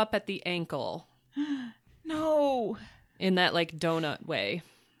rolled up at the ankle No. in that like donut way.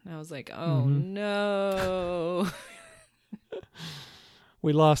 And I was like, oh no,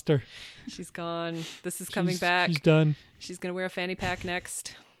 We lost her. she's gone. This is coming She's- back. She's done. She's going to wear a fanny pack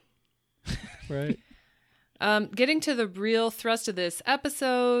next. Right. Getting to the real thrust of this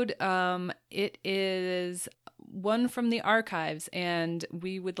episode, it is one from the archives, and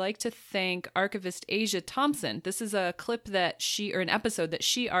we would like to thank archivist Asia Thompson. This is a clip that an episode that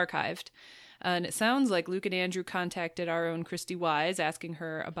she archived. And it sounds like Luke and Andrew contacted our own Christy Wise, asking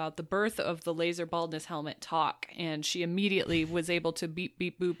her about the birth of the laser baldness helmet talk. And she immediately was able to beep,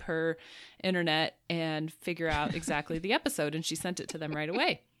 beep, boop her internet and figure out exactly the episode. And she sent it to them right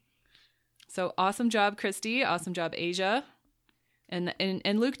away. So awesome job, Christy. Awesome job, Asia.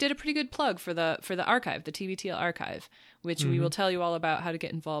 And Luke did a pretty good plug for the archive, the TBTL archive, which we will tell you all about how to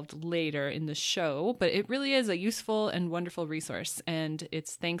get involved later in the show. But it really is a useful and wonderful resource, and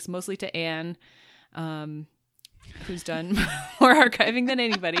it's thanks mostly to Anne, who's done more archiving than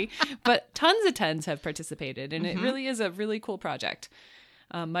anybody. But tons of tens have participated, and it really is a really cool project.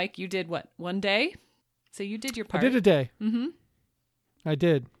 Mike, you did what, one day? So you did your part. I did a day. Mm-hmm. I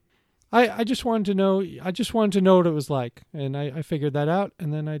did. I just wanted to know. I just wanted to know what it was like, and I figured that out.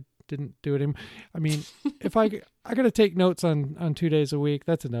 And then I didn't do it anymore. I mean, if I got to take notes on 2 days a week,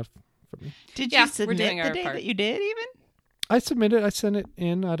 that's enough for me. Did Yeah, you we're submit doing the our day part. that you did even? I submitted. I sent it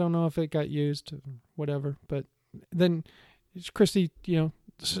in. I don't know if it got used, or whatever. But then Christy,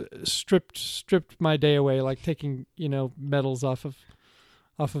 stripped my day away, like taking medals off of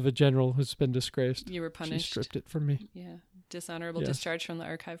a general who's been disgraced. You were punished. She stripped it from me. Yeah. Dishonorable Yes. discharge from the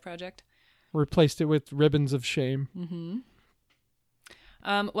archive project. Replaced it with ribbons of shame. Mm-hmm.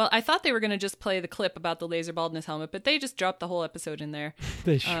 Well, I thought they were going to just play the clip about the laser baldness helmet, but they just dropped the whole episode in there.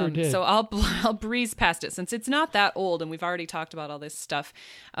 They sure did. So I'll breeze past it since it's not that old and we've already talked about all this stuff.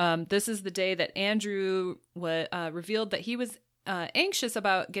 This is the day that Andrew revealed that he was anxious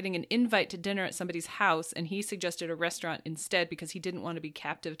about getting an invite to dinner at somebody's house, and he suggested a restaurant instead because he didn't want to be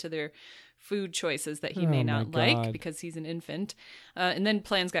captive to their food choices that he may Oh, my not like God. because he's an infant. And then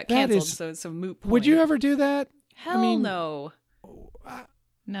plans got That canceled, is- so it's a moot point. Would you ever do that? Hell no.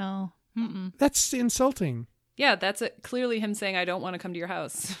 No. Mm-mm. That's insulting. Yeah, that's clearly him saying, I don't want to come to your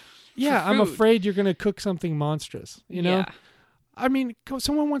house. Yeah, For I'm food. afraid you're going to cook something monstrous. Yeah. I mean,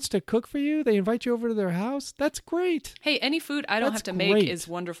 someone wants to cook for you. They invite you over to their house. That's great. Hey, any food I don't That's have to make great. is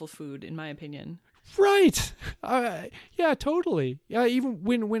wonderful food, in my opinion. Right. Yeah, totally. Yeah, even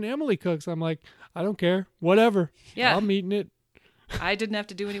when Emily cooks, I'm like, I don't care. Whatever. Yeah. I'm eating it. I didn't have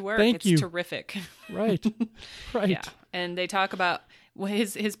to do any work. Thank it's you. terrific. Right. Right. Yeah. And they talk about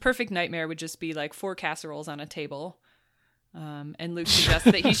his perfect nightmare would just be like 4 casseroles on a table. And Luke suggests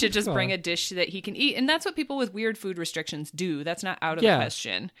that he should just bring a dish that he can eat. And that's what people with weird food restrictions do. That's not out of Yeah. the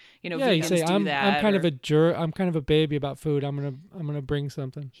question. Yeah, vegans you say do I'm that. kind of or- a jerk. I'm kind of a baby about food. I'm gonna bring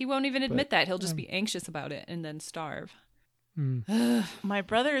something. He won't even admit but, that. He'll just be anxious about it and then starve. My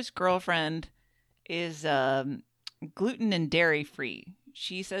brother's girlfriend is gluten and dairy free.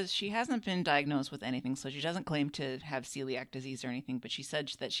 She says she hasn't been diagnosed with anything, so she doesn't claim to have celiac disease or anything, but she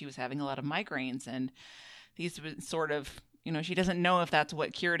said that she was having a lot of migraines, and these were sort of, she doesn't know if that's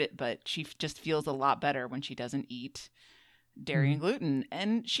what cured it, but she just feels a lot better when she doesn't eat dairy and gluten,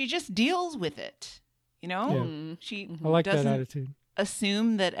 and she just deals with it, Mm. She I like that doesn't attitude.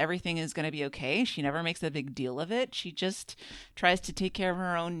 assume that everything is going to be okay. She never makes a big deal of it. She just tries to take care of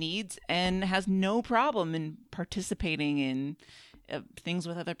her own needs and has no problem in participating in things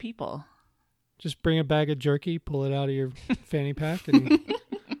with other people. Just bring a bag of jerky, pull it out of your fanny pack, and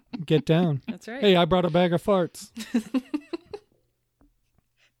get down. That's right. Hey, I brought a bag of farts.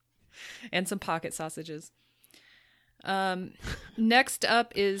 And some pocket sausages. Next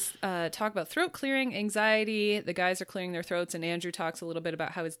up is talk about throat clearing, anxiety. The guys are clearing their throats, and Andrew talks a little bit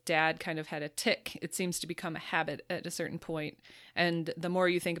about how his dad kind of had a tic. It seems to become a habit at a certain point, and the more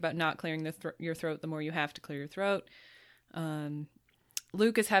you think about not clearing your throat, the more you have to clear your throat.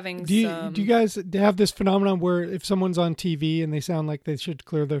 Luke is having Do some... you guys have this phenomenon where if someone's on TV and they sound like they should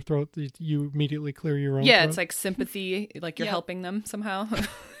clear their throat, you immediately clear your own Yeah, throat? it's like sympathy, like you're Yep. helping them somehow.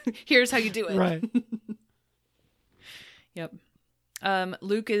 Here's how you do it. Right. Yep.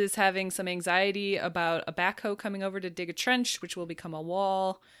 Luke is having some anxiety about a backhoe coming over to dig a trench, which will become a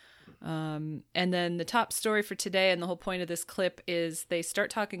wall. And then the top story for today, and the whole point of this clip, is they start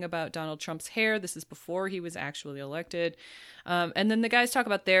talking about Donald Trump's hair. This is before he was actually elected. And then the guys talk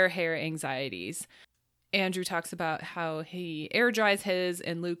about their hair anxieties. Andrew talks about how he air dries his,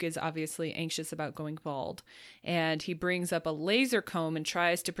 and Luke is obviously anxious about going bald. And he brings up a laser comb and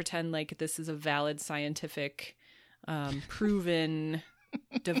tries to pretend like this is a valid scientific, proven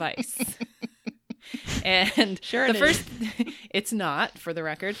device. And Sure the first, it's not, for the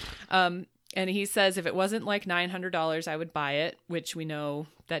record. And he says if it wasn't like $900, I would buy it, which we know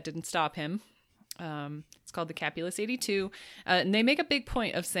that didn't stop him. It's called the Capulus 82. And they make a big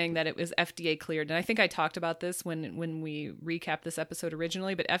point of saying that it was FDA cleared. And I think I talked about this when we recapped this episode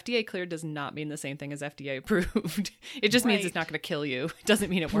originally, but FDA cleared does not mean the same thing as FDA approved. It just means it's not going to kill you. It doesn't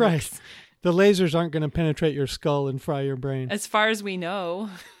mean it works. Right. The lasers aren't going to penetrate your skull and fry your brain. As far as we know.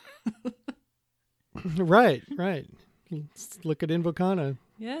 Right. Look at Invokana.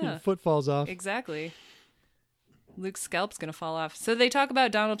 Yeah. Your foot falls off. Exactly. Luke's scalp's going to fall off. So they talk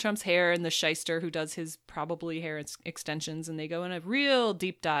about Donald Trump's hair and the shyster who does his probably hair extensions, and they go in a real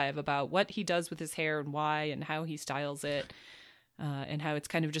deep dive about what he does with his hair and why and how he styles it, and how it's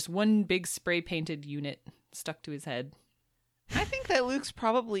kind of just one big spray painted unit stuck to his head. I think that Luke's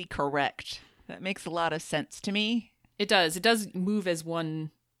probably correct. That makes a lot of sense to me. It does. It does move as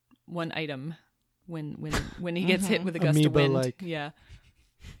one item when he gets hit with a gust of wind. Amoeba-like. Yeah.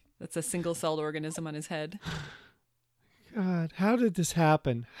 That's a single-celled organism on his head. God, how did this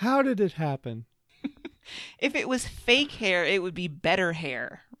happen? How did it happen? If it was fake hair, it would be better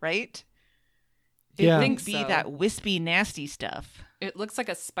hair, right? It Yeah. wouldn't Think be so. that wispy, nasty stuff. It looks like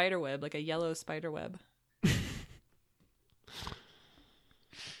a spider web, like a yellow spider web.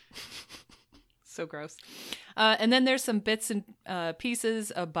 So gross. And then there's some bits and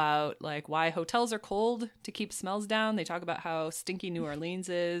pieces about like why hotels are cold to keep smells down. They talk about how stinky New Orleans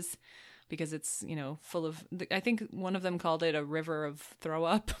is because it's, full of, I think one of them called it a river of throw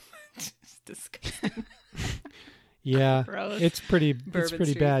up. It's disgusting. Yeah, Gross. it's pretty Bourbon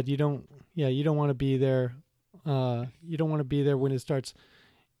Street. bad. You don't want to be there. You don't want to be there when it starts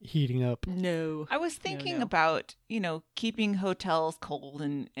heating up. No. I was thinking no. about, keeping hotels cold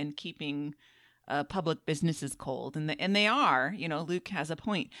and keeping public businesses cold. And they are, Luke has a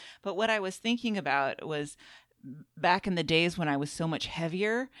point. But what I was thinking about was back in the days when I was so much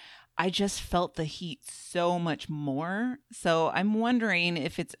heavier, I just felt the heat so much more. So I'm wondering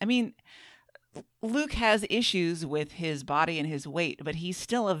if Luke has issues with his body and his weight, but he's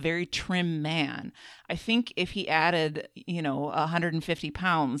still a very trim man. I think if he added, 150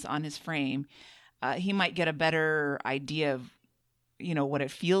 pounds on his frame, he might get a better idea of, what it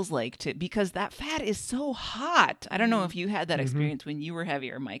feels like because that fat is so hot. I don't know if you had that experience when you were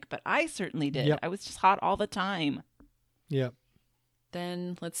heavier, Mike, but I certainly did. Yep. I was just hot all the time. Yeah.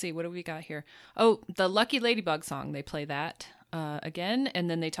 Then let's see, what do we got here? Oh, the Lucky Ladybug song. They play that again,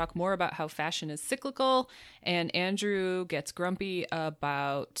 and then they talk more about how fashion is cyclical, and Andrew gets grumpy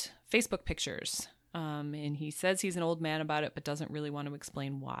about Facebook pictures. And he says he's an old man about it, but doesn't really want to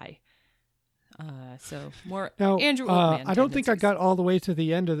explain why. So more Now, Andrew old man I don't think I tendencies. got all the way to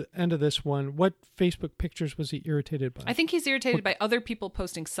the end of this one. What Facebook pictures was he irritated by? I think he's irritated by other people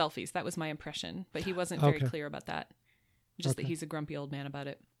posting selfies. That was my impression, but he wasn't very Okay. clear about that. Just that Okay. he's a grumpy old man about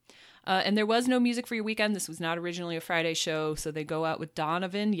it. And there was no music for your weekend. This was not originally a Friday show, so they go out with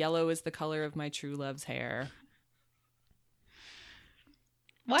Donovan. Yellow is the color of my true love's hair.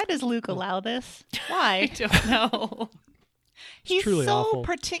 Why does Luke allow this? I Why? don't know. He's truly so awful.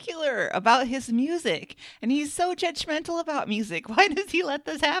 particular about his music, and he's so judgmental about music. Why does he let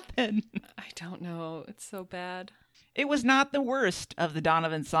this happen? I don't know. It's so bad. It was not the worst of the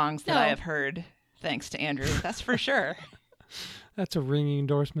Donovan songs that No. I have heard, thanks to Andrew. That's for sure. That's a ringing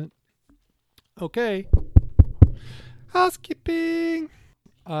endorsement. Okay. Housekeeping.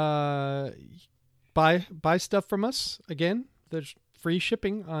 Buy stuff from us again. There's free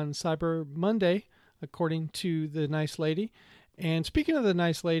shipping on Cyber Monday, according to the nice lady. And speaking of the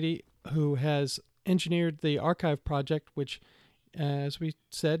nice lady who has engineered the archive project, which, as we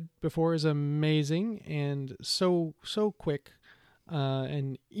said before, is amazing and so quick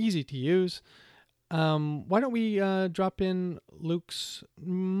and easy to use. Why don't we drop in Luke's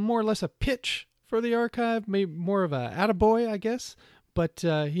more or less a pitch for the archive, maybe more of a attaboy, I guess. But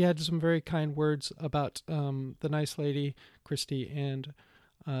he had some very kind words about the nice lady, Christy, and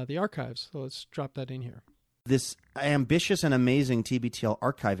the archives. So let's drop that in here. This ambitious and amazing TBTL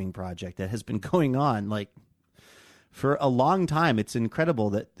archiving project that has been going on for a long time. It's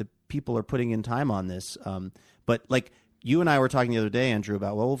incredible that the people are putting in time on this. But you and I were talking the other day, Andrew,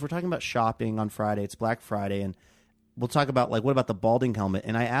 about, if we're talking about shopping on Friday, it's Black Friday, and we'll talk about like, what about the balding helmet?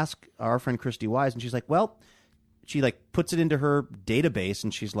 And I ask our friend Christy Wise, and she's like, well, she like puts it into her database,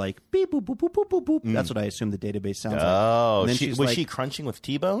 and she's like, beep, boop, boop, boop, boop, boop, boop. That's what I assume the database sounds like. Oh, And then was she crunching with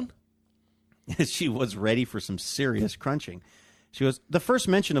T-Bone? She was ready for some serious crunching. She goes, the first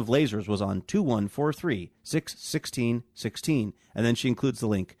mention of lasers was on 2143-616-16. And then she includes the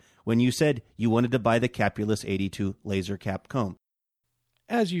link when you said you wanted to buy the Capulus 82 laser cap comb.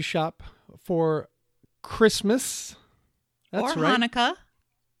 As you shop for Christmas, that's or right, Hanukkah.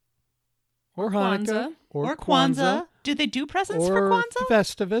 or Kwanzaa. Hanukkah, Or Kwanzaa. Do they do presents for or Kwanzaa?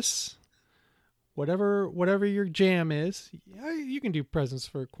 Festivus. Whatever your jam is, you can do presents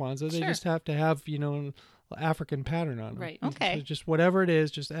for Kwanzaa. They Sure. just have to have, an African pattern on them. Right. Okay. So just whatever it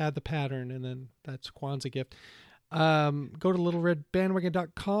is, just add the pattern, and then that's Kwanzaa gift. Go to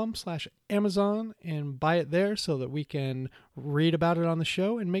littleredbandwagon.com/Amazon and buy it there so that we can read about it on the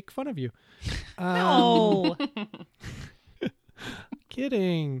show and make fun of you. No.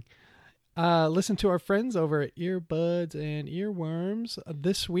 Kidding. Listen to our friends over at Earbuds and Earworms.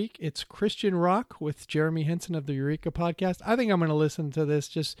 This week, it's Christian Rock with Jeremy Henson of the Eureka Podcast. I think I'm going to listen to this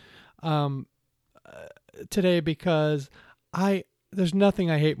just today because there's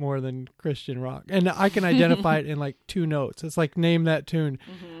nothing I hate more than Christian rock. And I can identify it in like 2 notes. It's like, name that tune.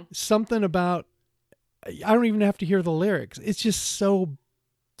 Mm-hmm. Something about, I don't even have to hear the lyrics. It's just so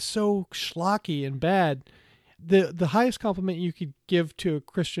schlocky and bad. The highest compliment you could give to a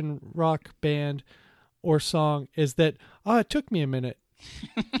Christian rock band or song is that, it took me a minute.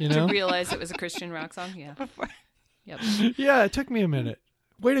 You know? To realize it was a Christian rock song. Yeah. Yep. Yeah, it took me a minute.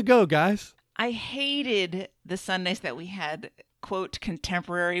 Way to go, guys. I hated the Sundays that we had, quote,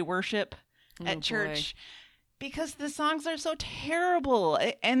 contemporary worship at boy. church because the songs are so terrible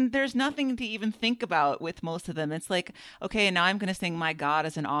and there's nothing to even think about with most of them. It's like, okay, now I'm going to sing My God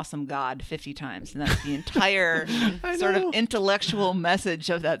is an Awesome God 50 times. And that's the entire sort know. of intellectual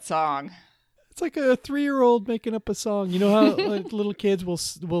message of that song. It's like a 3-year-old making up a song. You know how like, little kids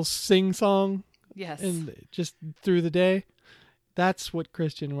will sing song Yes. and just through the day? That's what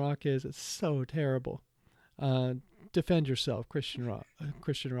Christian rock is. It's so terrible. Defend yourself, Christian rock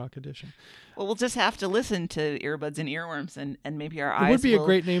edition. Well, we'll just have to listen to Earbuds and Earworms and maybe our It eyes would be will... a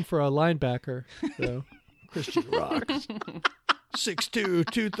great name for a linebacker, though. Christian rock. 6'2",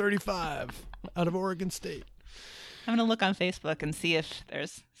 235, out of Oregon State. I'm going to look on Facebook and see if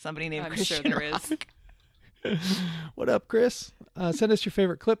there's somebody named I'm Christian sure there Rock. is. What up, Chris? Send us your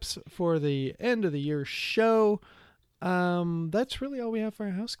favorite clips for the end of the year show. That's really all we have for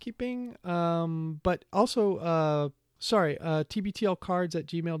our housekeeping. But also,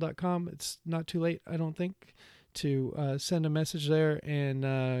 tbtlcards@gmail.com. It's not too late, I don't think, to send a message there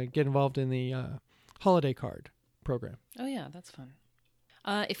and get involved in the holiday card program. Oh, yeah, that's fun.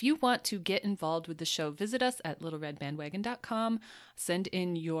 If you want to get involved with the show, visit us at littleredbandwagon.com. Send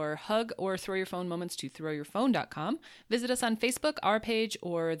in your hug or throw your phone moments to throwyourphone.com. Visit us on Facebook, our page,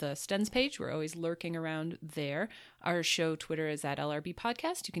 or the Stens page. We're always lurking around there. Our show Twitter is at LRB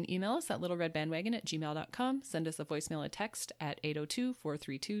Podcast. You can email us at littleredbandwagon@gmail.com. Send us a voicemail or text at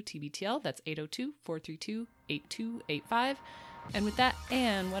 802-432-TBTL. That's 802-432-8285. And with that,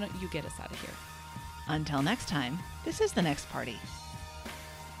 Anne, why don't you get us out of here? Until next time, this is The Next Party.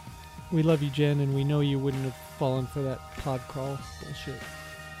 We love you, Jen, and we know you wouldn't have fallen for that pod crawl bullshit.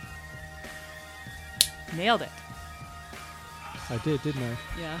 Nailed it. I did, didn't I?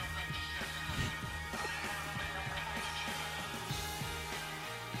 Yeah.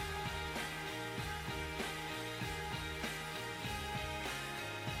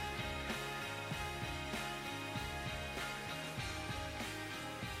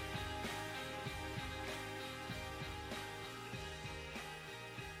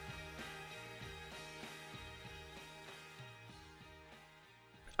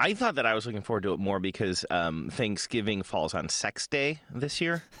 I thought that I was looking forward to it more because Thanksgiving falls on Sex Day this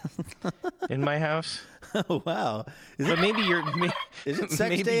year in my house. Oh, wow. But maybe you're... Is it Sex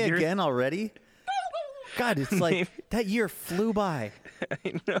maybe Day you're- again already? God, it's like that year flew by.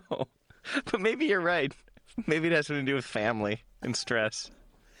 I know. But maybe you're right. Maybe it has something to do with family and stress.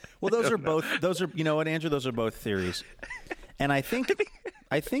 Well, those are you know what, Andrew, those are both theories. And I think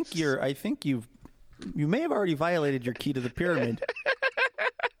you may have already violated your key to the pyramid.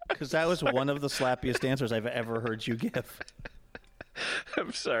 Because that was one of the slappiest answers I've ever heard you give.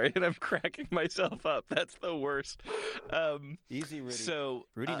 I'm sorry, and I'm cracking myself up. That's the worst. Easy, Rudy. So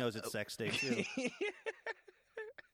Rudy knows it's Sex Day, too.